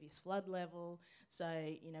the previous flood level. So,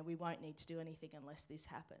 you know, we won't need to do anything unless this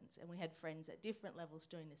happens. And we had friends at different levels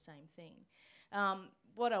doing the same thing.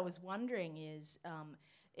 What I was wondering is,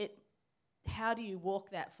 how do you walk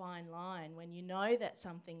that fine line when you know that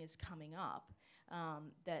something is coming up,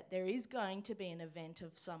 that there is going to be an event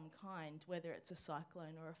of some kind, whether it's a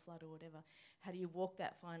cyclone or a flood or whatever? How do you walk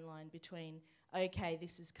that fine line between, okay,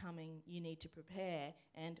 this is coming, you need to prepare,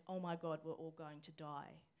 and oh my God, we're all going to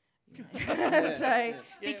die? You know?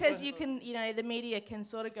 Because you can, you know, the media can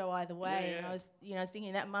sort of go either way. And I was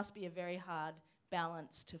thinking that must be a very hard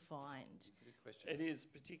balance to find. That's a good question. It is,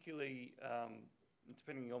 particularly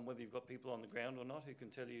depending on whether you've got people on the ground or not who can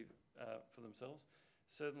tell you for themselves.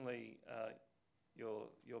 Certainly,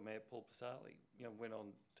 your mayor Paul Pasali, you know, went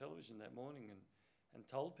on television that morning and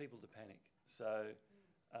told people to panic. So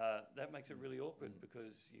that makes it really awkward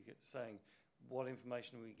because you get saying, what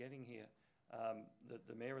information are we getting here?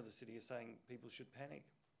 The mayor of the city is saying people should panic.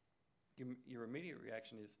 Your immediate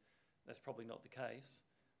reaction is that's probably not the case,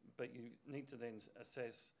 but you need to then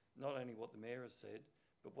assess not only what the mayor has said,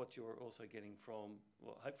 but what you're also getting from,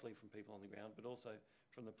 well, hopefully from people on the ground, but also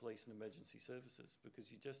from the police and emergency services,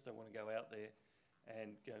 because you just don't want to go out there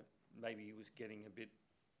and maybe he was getting a bit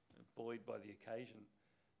buoyed by the occasion,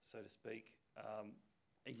 so to speak.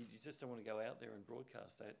 And you just don't want to go out there and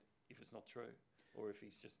broadcast that if it's not true, or if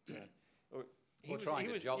he's just... Or trying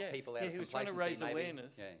to jolt people out of complacency. He was trying to raise maybe.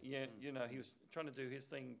 awareness. You know, he was trying to do his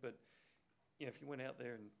thing, but you know, if you went out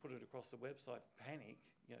there and put it across the website, panic,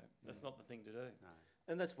 you know, that's not the thing to do. No.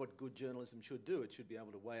 And that's what good journalism should do. It should be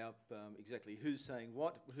able to weigh up exactly who's saying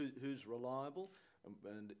what, who's reliable,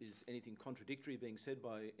 And is anything contradictory being said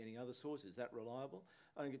by any other source? Is that reliable?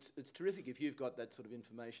 I think it's terrific if you've got that sort of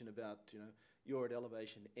information about, you're at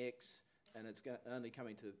elevation X and it's only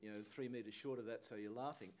coming to, 3 metres short of that, so you're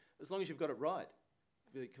laughing. As long as you've got it right,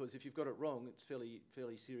 because if you've got it wrong, it's fairly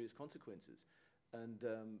serious consequences. And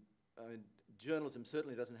journalism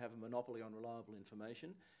certainly doesn't have a monopoly on reliable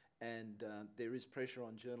information, and there is pressure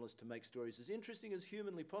on journalists to make stories as interesting as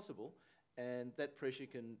humanly possible, and that pressure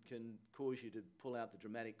can cause you to pull out the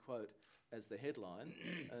dramatic quote as the headline,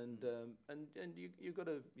 and you've got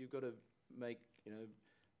to make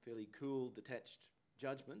fairly cool, detached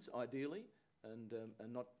judgments, ideally, and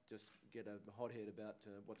not just get a hothead about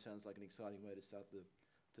what sounds like an exciting way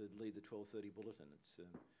to lead the 12:30 bulletin. It's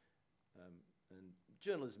and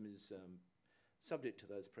journalism is subject to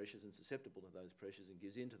those pressures and susceptible to those pressures and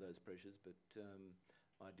gives in to those pressures, but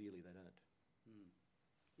ideally they don't.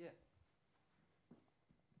 Yeah.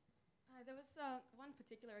 There was one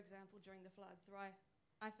particular example during the floods where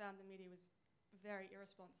I found the media was very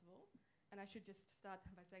irresponsible, and I should just start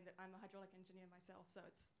by saying that I'm a hydraulic engineer myself, so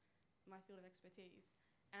it's my field of expertise.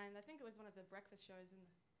 And I think it was one of the breakfast shows in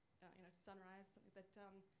Sunrise, something that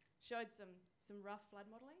showed some rough flood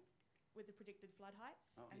modelling with the predicted flood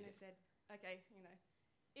heights, and they said, okay,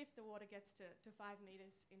 if the water gets to 5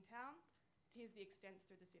 metres in town, here's the extents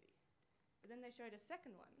through the city. But then they showed a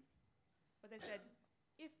second one, where they said,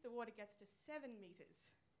 if the water gets to 7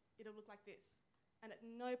 metres, it'll look like this. And at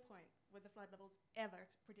no point were the flood levels ever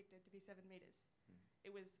predicted to be 7 metres.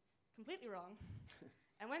 It was completely wrong.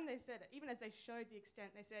 And when they said it, even as they showed the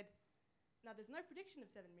extent, they said, now there's no prediction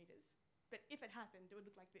of 7 metres, but if it happened, it would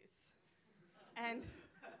look like this. And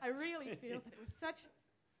I really feel that it was such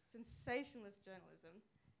sensationalist journalism,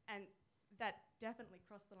 and that definitely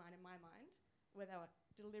crossed the line in my mind, where they were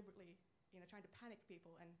deliberately, trying to panic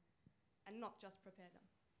people and not just prepare them.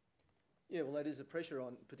 Yeah, well, that is a pressure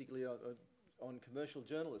on, particularly on commercial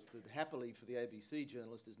journalists, that happily for the ABC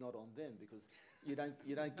journalist is not on them, because you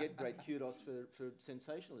don't get great kudos for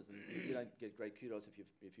sensationalism. You don't get great kudos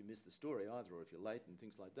if you miss the story either, or if you're late and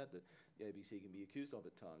things like that the ABC can be accused of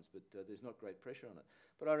at times. But there's not great pressure on it.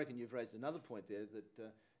 But I reckon you've raised another point there,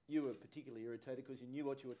 that you were particularly irritated because you knew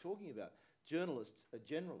what you were talking about. Journalists are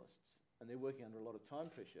generalists, and they're working under a lot of time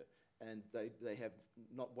pressure, and they have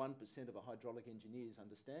not 1% of a hydraulic engineer's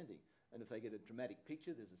understanding. And if they get a dramatic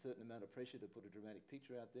picture, there's a certain amount of pressure to put a dramatic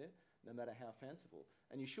picture out there, no matter how fanciful.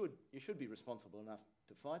 And you should be responsible enough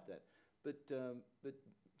to fight that. But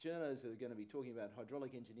journos are going to be talking about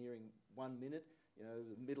hydraulic engineering 1 minute,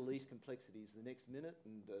 the Middle East complexities the next minute,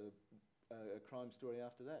 and a crime story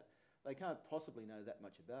after that. They can't possibly know that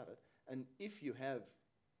much about it. And if you have,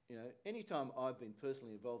 any time I've been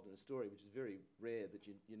personally involved in a story, which is very rare that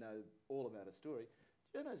you know all about a story,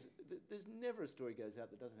 there's never a story goes out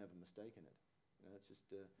that doesn't have a mistake in it. It's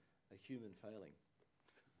just a human failing.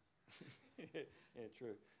 Yeah,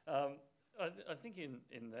 true. I think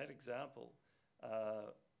in that example,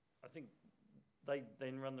 I think they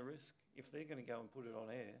then run the risk, if they're going to go and put it on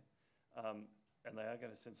air, and they are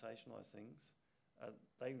going to sensationalise things,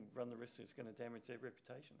 they run the risk it's going to damage their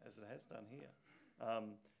reputation, as it has done here.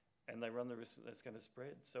 And they run the risk that that's going to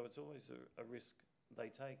spread. So it's always a risk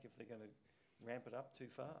they take if they're going to ramp it up too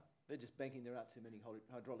far. They're just banking there aren't too many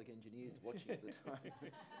hydraulic engineers watching at the time.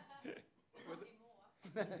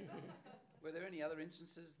 Were there any other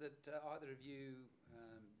instances that either of you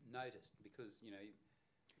noticed? Because,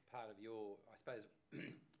 part of your, I suppose,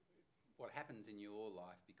 what happens in your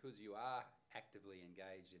life, because you are actively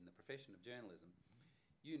engaged in the profession of journalism,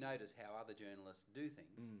 you notice how other journalists do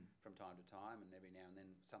things from time to time, and every now and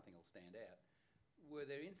then something will stand out. Were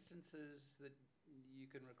there instances that you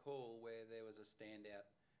can recall where there was a standout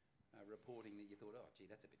reporting that you thought, oh, gee,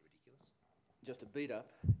 that's a bit ridiculous? Just a beat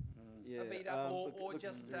up. Yeah. A beat up, or look,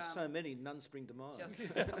 just... There's so many, none spring to mind.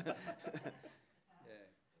 Yeah.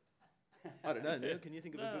 I don't know, Neil, can you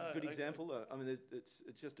think of a good example? I mean, it's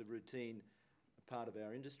just a routine part of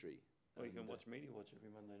our industry. Well, you can watch Media Watch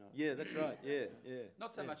every Monday night. Yeah, that's right. Yeah.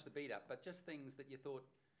 Not so much the beat up, but just things that you thought,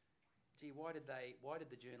 gee, why did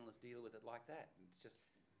the journalist deal with it like that? It's just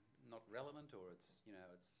not relevant, or it's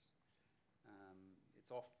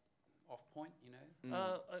it's off point.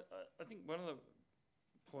 I think one of the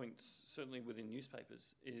points, certainly within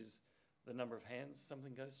newspapers, is the number of hands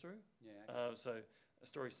something goes through. Yeah. Okay. So a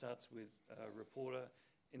story starts with a reporter.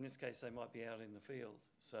 In this case, they might be out in the field,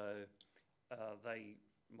 so they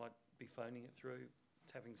might be phoning it through,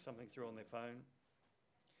 tapping something through on their phone.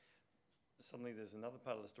 Suddenly there's another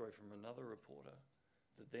part of the story from another reporter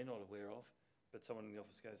that they're not aware of, but someone in the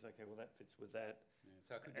office goes, okay, well, that fits with that. Yeah,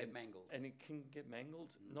 so it could get mangled. And it can get mangled,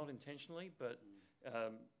 not intentionally, but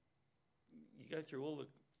you go through all the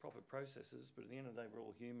proper processes, but at the end of the day, we're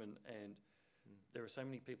all human, and there are so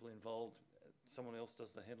many people involved. Someone else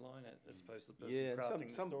does the headline as opposed to the person crafting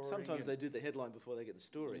the story. Sometimes they do the headline before they get the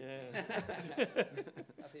story. Yeah.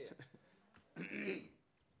 Up here.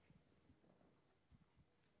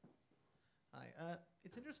 Hi.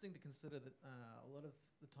 It's interesting to consider that a lot of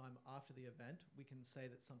the time after the event, we can say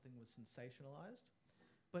that something was sensationalized,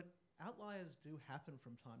 but outliers do happen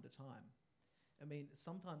from time to time. I mean,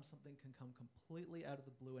 sometimes something can come completely out of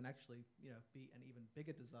the blue and actually, be an even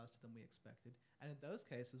bigger disaster than we expected. And in those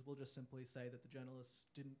cases, we'll just simply say that the journalists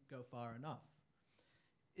didn't go far enough.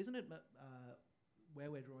 Isn't it where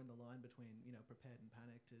we're drawing the line between, prepared and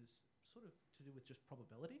panicked is sort of to do with just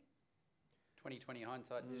probability? 20/20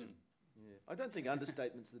 hindsight vision. Yeah. I don't think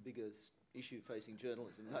understatement's the biggest issue facing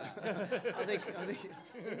journalism. No. I think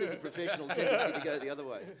there's a professional tendency to go the other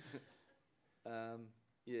way.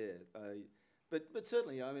 But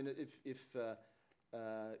certainly, I mean, if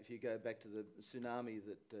you go back to the tsunami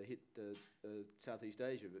that hit Southeast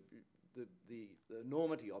Asia, the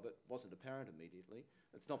enormity of it wasn't apparent immediately.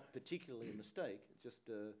 It's not particularly a mistake. It's just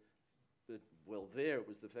there it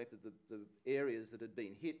was the fact that the areas that had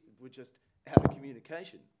been hit were just out of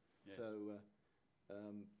communication. Yes. So,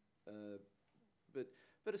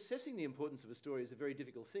 but assessing the importance of a story is a very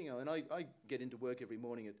difficult thing. I mean, I get into work every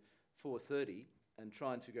morning at 4:30 and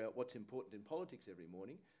try and figure out what's important in politics every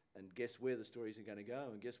morning and guess where the stories are going to go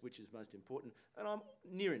and guess which is most important. And I'm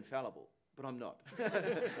near infallible, but I'm not.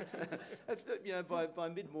 By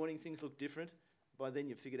mid-morning things look different. By then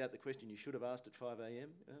you've figured out the question you should have asked at 5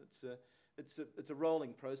 a.m. It's a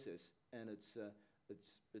rolling process, and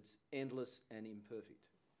it's endless and imperfect.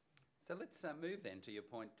 So let's move then to your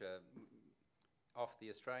point off the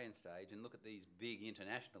Australian stage and look at these big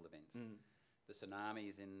international events. The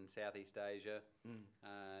tsunamis in Southeast Asia,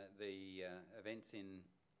 the events in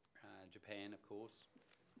Japan, of course,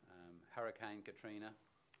 Hurricane Katrina,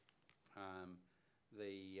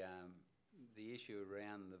 the issue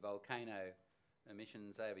around the volcano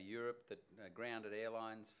emissions over Europe that grounded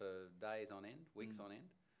airlines for days on end, weeks on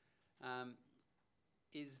end.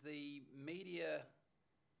 Is the media,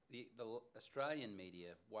 the Australian media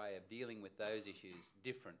way of dealing with those issues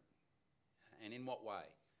different, and in what way,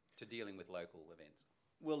 to dealing with local events?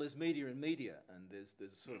 Well, there's media and media, and there's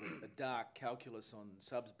sort of a dark calculus on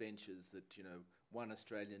subs benches that, one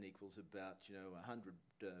Australian equals about, 100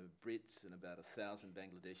 Brits and about 1,000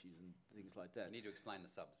 Bangladeshis and things like that. You need to explain the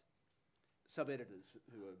subs. Sub-editors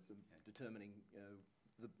who are determining,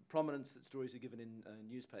 the prominence that stories are given in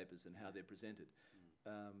newspapers and how they're presented.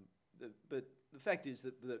 But the fact is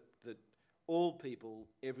that all people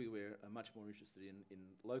everywhere are much more interested in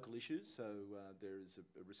local issues, so there is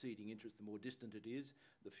a receding interest the more distant it is.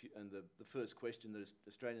 The first question that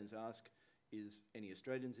Australians ask is, any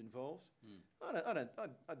Australians involved?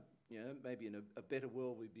 Maybe in a better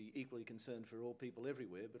world we'd be equally concerned for all people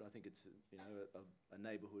everywhere, but I think it's a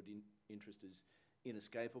neighbourhood interest is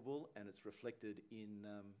inescapable, and it's reflected in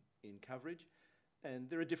coverage. And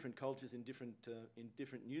there are different cultures in different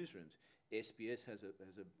newsrooms. SBS has a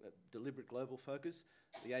deliberate global focus.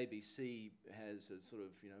 The ABC has a sort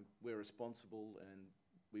of, we're responsible and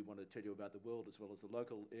we want to tell you about the world as well as the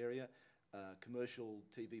local area. Commercial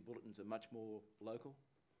TV bulletins are much more local.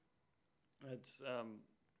 It's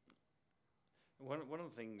one of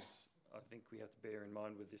the things I think we have to bear in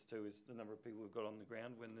mind with this too is the number of people we've got on the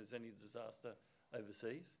ground when there's any disaster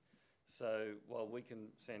overseas. So while we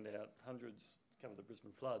can send out hundreds to cover the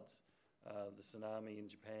Brisbane floods, the tsunami in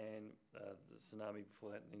Japan, the tsunami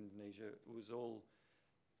before that in Indonesia, it was all,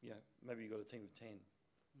 maybe you've got a team of 10.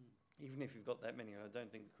 Even if you've got that many, I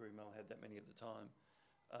don't think the Courier Mail had that many at the time.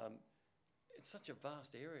 It's such a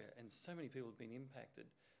vast area and so many people have been impacted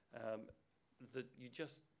that you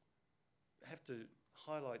just have to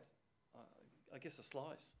highlight, I guess, a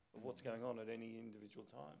slice of what's going on at any individual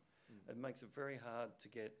time. It makes it very hard to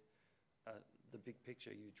get the big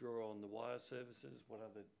picture. You draw on the wire services,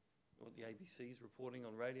 what the ABC's reporting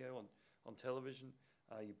on radio, on television.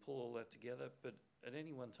 You pull all that together, but at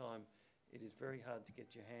any one time, it is very hard to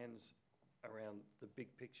get your hands around the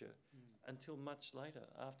big picture until much later,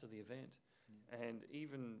 after the event. And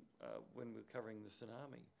even when we were covering the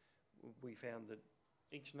tsunami, we found that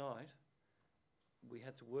each night we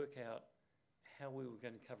had to work out how we were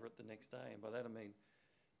going to cover it the next day. And by that I mean,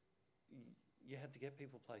 you had to get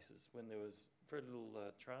people places when there was very little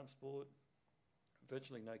transport,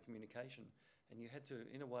 virtually no communication, and you had to,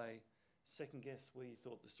 in a way, second guess where you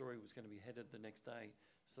thought the story was going to be headed the next day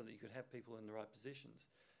so that you could have people in the right positions.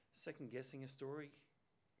 Second guessing a story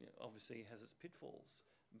obviously has its pitfalls,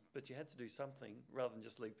 but you had to do something rather than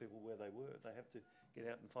just leave people where they were. They have to get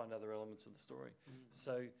out and find other elements of the story.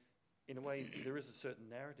 So, in a way, there is a certain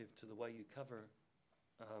narrative to the way you cover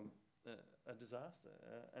a disaster,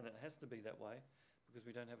 and it has to be that way because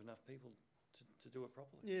we don't have enough people to do it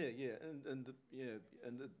properly.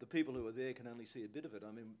 And the people who are there can only see a bit of it.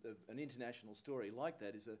 I mean, an international story like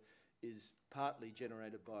that is partly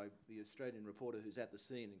generated by the Australian reporter who's at the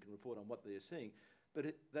scene and can report on what they're seeing,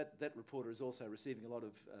 but that reporter is also receiving a lot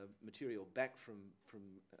of material back from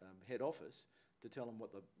head office to tell them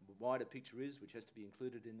what the wider picture is, which has to be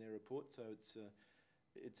included in their report. So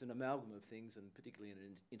it's an amalgam of things, and particularly in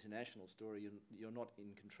an international story, you're not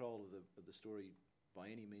in control of the story by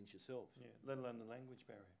any means yourself. Yeah, let alone the language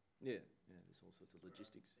barrier. Yeah, there's all sorts of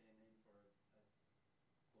logistics. See a need for a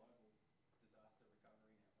global disaster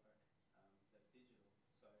recovery network that's digital.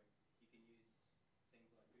 So you can use things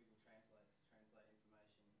like Google Translate to translate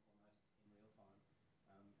information almost in real time,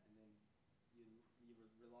 and then you're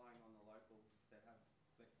relying on the locals that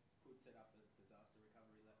could set up a disaster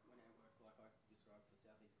recovery network like I described for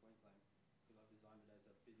Southeast Queensland, because I've designed it as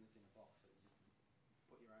a business in a box that you just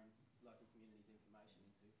put your own local community's information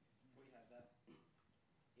into. If we had that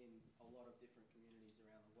in a lot of different communities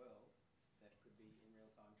around the world that could be in real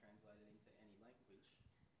time translated into any language.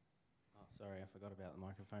 Oh, sorry, I forgot about the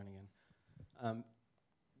microphone again.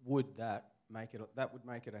 Would that would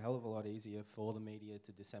make it a hell of a lot easier for the media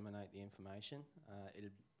to disseminate the information.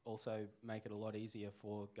 It'd also make it a lot easier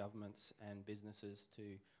for governments and businesses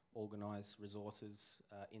to organise resources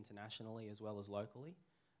internationally as well as locally.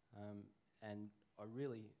 And I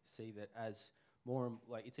really see that as more,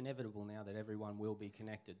 like, it's inevitable now that everyone will be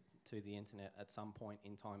connected to the internet at some point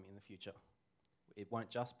in time in the future. It won't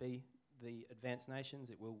just be the advanced nations,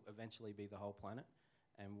 it will eventually be the whole planet,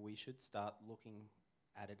 and we should start looking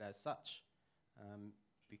at it as such,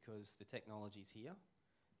 because the technology's here.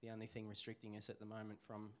 The only thing restricting us at the moment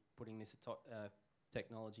from putting this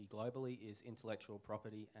technology globally is intellectual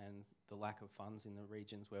property and the lack of funds in the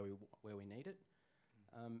regions where we need it.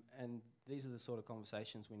 And these are the sort of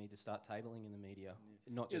conversations we need to start tabling in the media,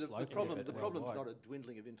 not just locally, but the problem's worldwide. not a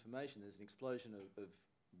dwindling of information. There's an explosion of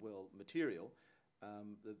material.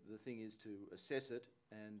 The thing is to assess it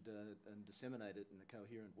and disseminate it in a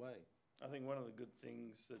coherent way. I think one of the good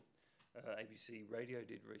things that ABC Radio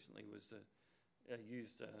did recently was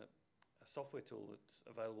used a software tool that's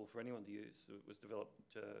available for anyone to use. It was developed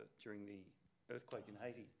during the earthquake in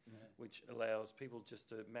Haiti, which allows people just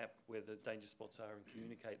to map where the danger spots are and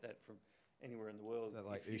communicate that from anywhere in the world. Is that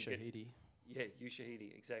like Ushahidi? Yeah,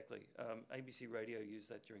 Ushahidi, exactly. ABC Radio used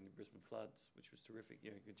that during the Brisbane floods, which was terrific.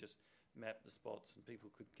 You could just map the spots and people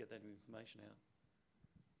could get that information out.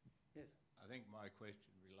 Yes. I think my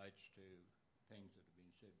question relates to things that have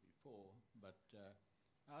been said before, but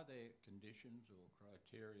are there conditions or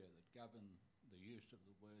criteria that govern the use of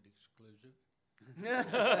the word exclusive?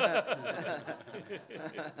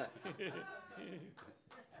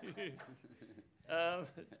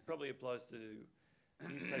 It probably applies to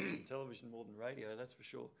newspapers and television more than radio, that's for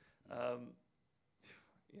sure.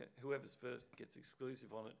 Whoever's first gets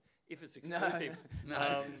exclusive on it. If it's exclusive,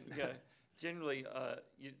 generally,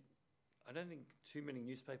 I don't think too many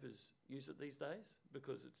newspapers use it these days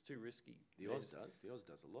because it's too risky. The Oz does. The Oz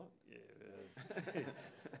does a lot. Yeah,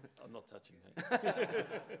 I'm not touching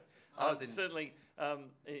that. Certainly,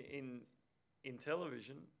 in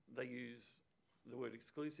television, they use the word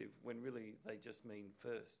exclusive when really they just mean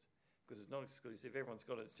first, because it's not exclusive. Everyone's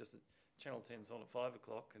got it. It's just that Channel 10's on at 5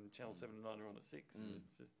 o'clock and Channel 7 and 9 are on at 6.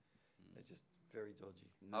 It's just very dodgy.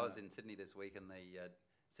 I was in Sydney this week, and the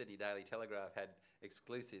Sydney Daily Telegraph had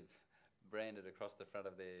exclusive branded across the front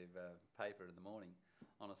of their paper in the morning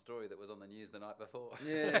on a story that was on the news the night before.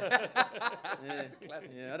 Yeah, That's a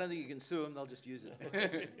classic. Yeah, I don't think you can sue them; they'll just use it.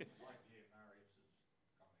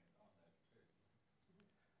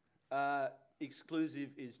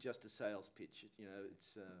 Exclusive is just a sales pitch. You know,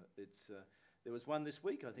 it's. There was one this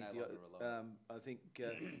week. I think.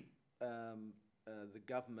 The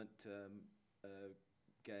government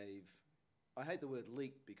gave. I hate the word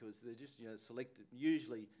leak because they're just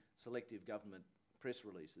usually selective government press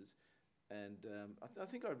releases, and I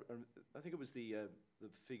think it was the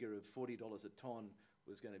figure of $40 a tonne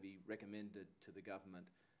was going to be recommended to the government,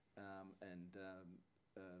 and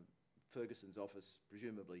Ferguson's office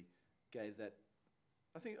presumably gave that.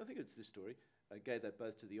 I think it's this story. Gave that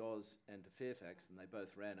both to the Oz and to Fairfax, and they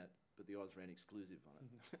both ran it, but the Oz ran exclusive on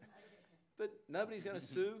it. But nobody's going to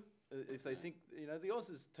sue if they think, the Oz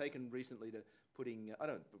has taken recently to putting, I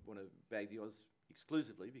don't want to bag the Oz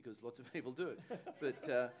exclusively because lots of people do it, but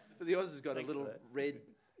the Oz has got a little red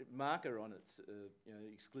marker on its,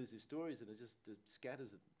 exclusive stories, and it just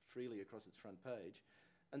scatters it freely across its front page.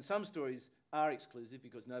 And some stories are exclusive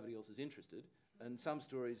because nobody else is interested, and some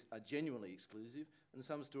stories are genuinely exclusive, and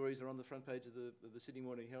some stories are on the front page of the Sydney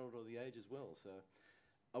Morning Herald or The Age as well. So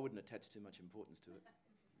I wouldn't attach too much importance to it.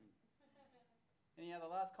 Any other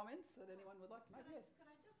last comments that anyone would like to make? Yes. Could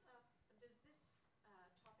I just ask, does this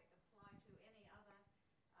topic apply to any other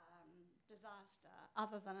disaster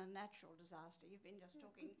other than a natural disaster? You've been just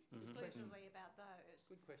talking exclusively about those.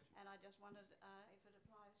 Good question. And I just wondered if it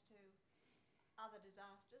applies to other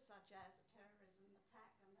disasters such as a terrorism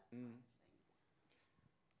attack and that kind of thing.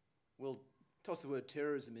 Well, toss the word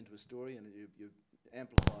terrorism into a story and you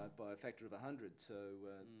amplify it by a factor of 100. So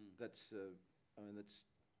that's, I mean,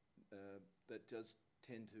 that does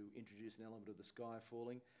tend to introduce an element of the sky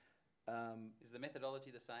falling. Is the methodology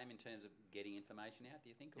the same in terms of getting information out, do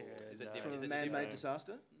you think? Or Yeah, is it no. different? From a man-made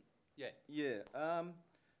disaster? Yeah. Yeah.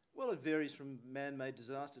 Well, it varies from man-made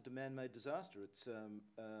disaster to man-made disaster. It's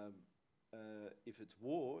if it's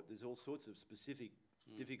war, there's all sorts of specific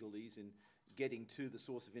difficulties in getting to the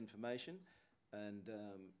source of information, and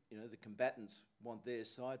you know, the combatants want their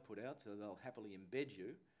side put out, so they'll happily embed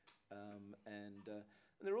you. And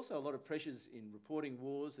there are also a lot of pressures in reporting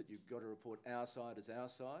wars that you've got to report our side as our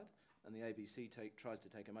side, and the ABC tries to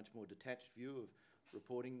take a much more detached view of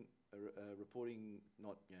reporting,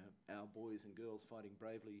 not, you know, our boys and girls fighting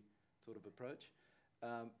bravely sort of approach.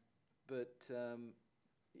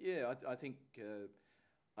 Yeah, I think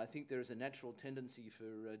there is a natural tendency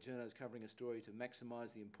for journos covering a story to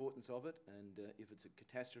maximise the importance of it, and if it's a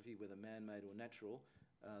catastrophe, whether man-made or natural,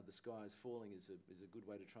 the sky is falling is a good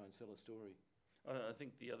way to try and sell a story. I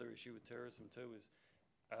think the other issue with terrorism too is,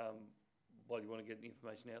 while you want to get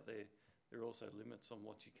information out there, there are also limits on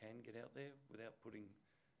what you can get out there without putting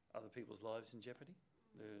other people's lives in jeopardy.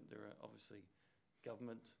 There are obviously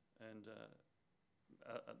government and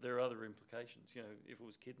there are other implications. You know, if it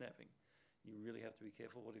was kidnapping, you really have to be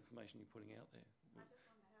careful what information you're putting out there. I just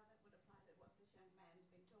wonder how that would apply to what this young man's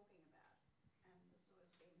been talking about and the sort of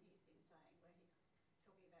scheme he's been saying, where he's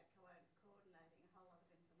talking about coordinating a whole lot of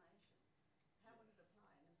information. How would it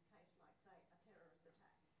apply in a case like, say, a terrorist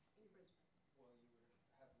attack in Brisbane? Well, you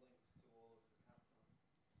would have links to all of the current...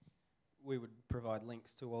 We would provide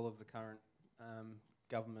links to all of the current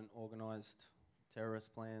government organised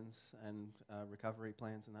terrorist plans and recovery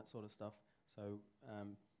plans and that sort of stuff. So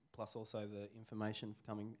plus also the information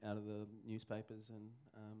coming out of the newspapers and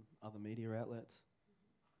other media outlets.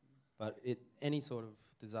 But any sort of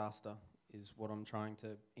disaster is what I'm trying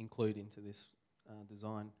to include into this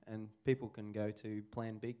design. And people can go to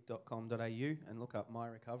planbig.com.au and look up My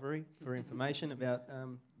Recovery for information about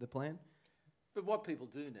the plan. But what people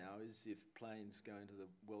do now is, if planes go into the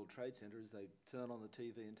World Trade Center, is they turn on the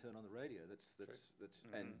TV and turn on the radio. That's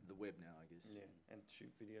and the web now, I guess. Yeah, and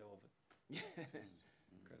shoot video of it.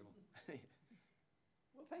 Incredible.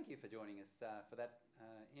 Well, thank you for joining us for that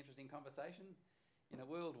interesting conversation. In a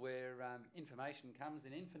world where information comes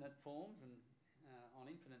in infinite forms and on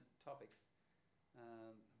infinite topics,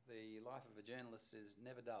 the life of a journalist is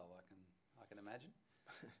never dull, I can imagine.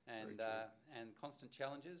 And constant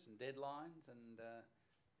challenges and deadlines, and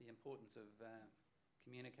the importance of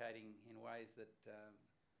communicating in ways that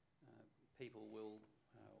people will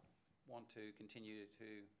want to continue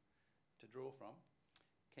to draw from.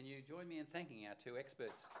 Can you join me in thanking our two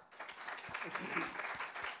experts?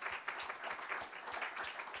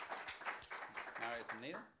 Marius and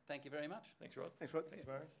Neil, thank you very much. Thanks, Rod. Thanks, Rod. Thanks,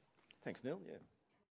 Marius. Thanks, Neil. Yeah.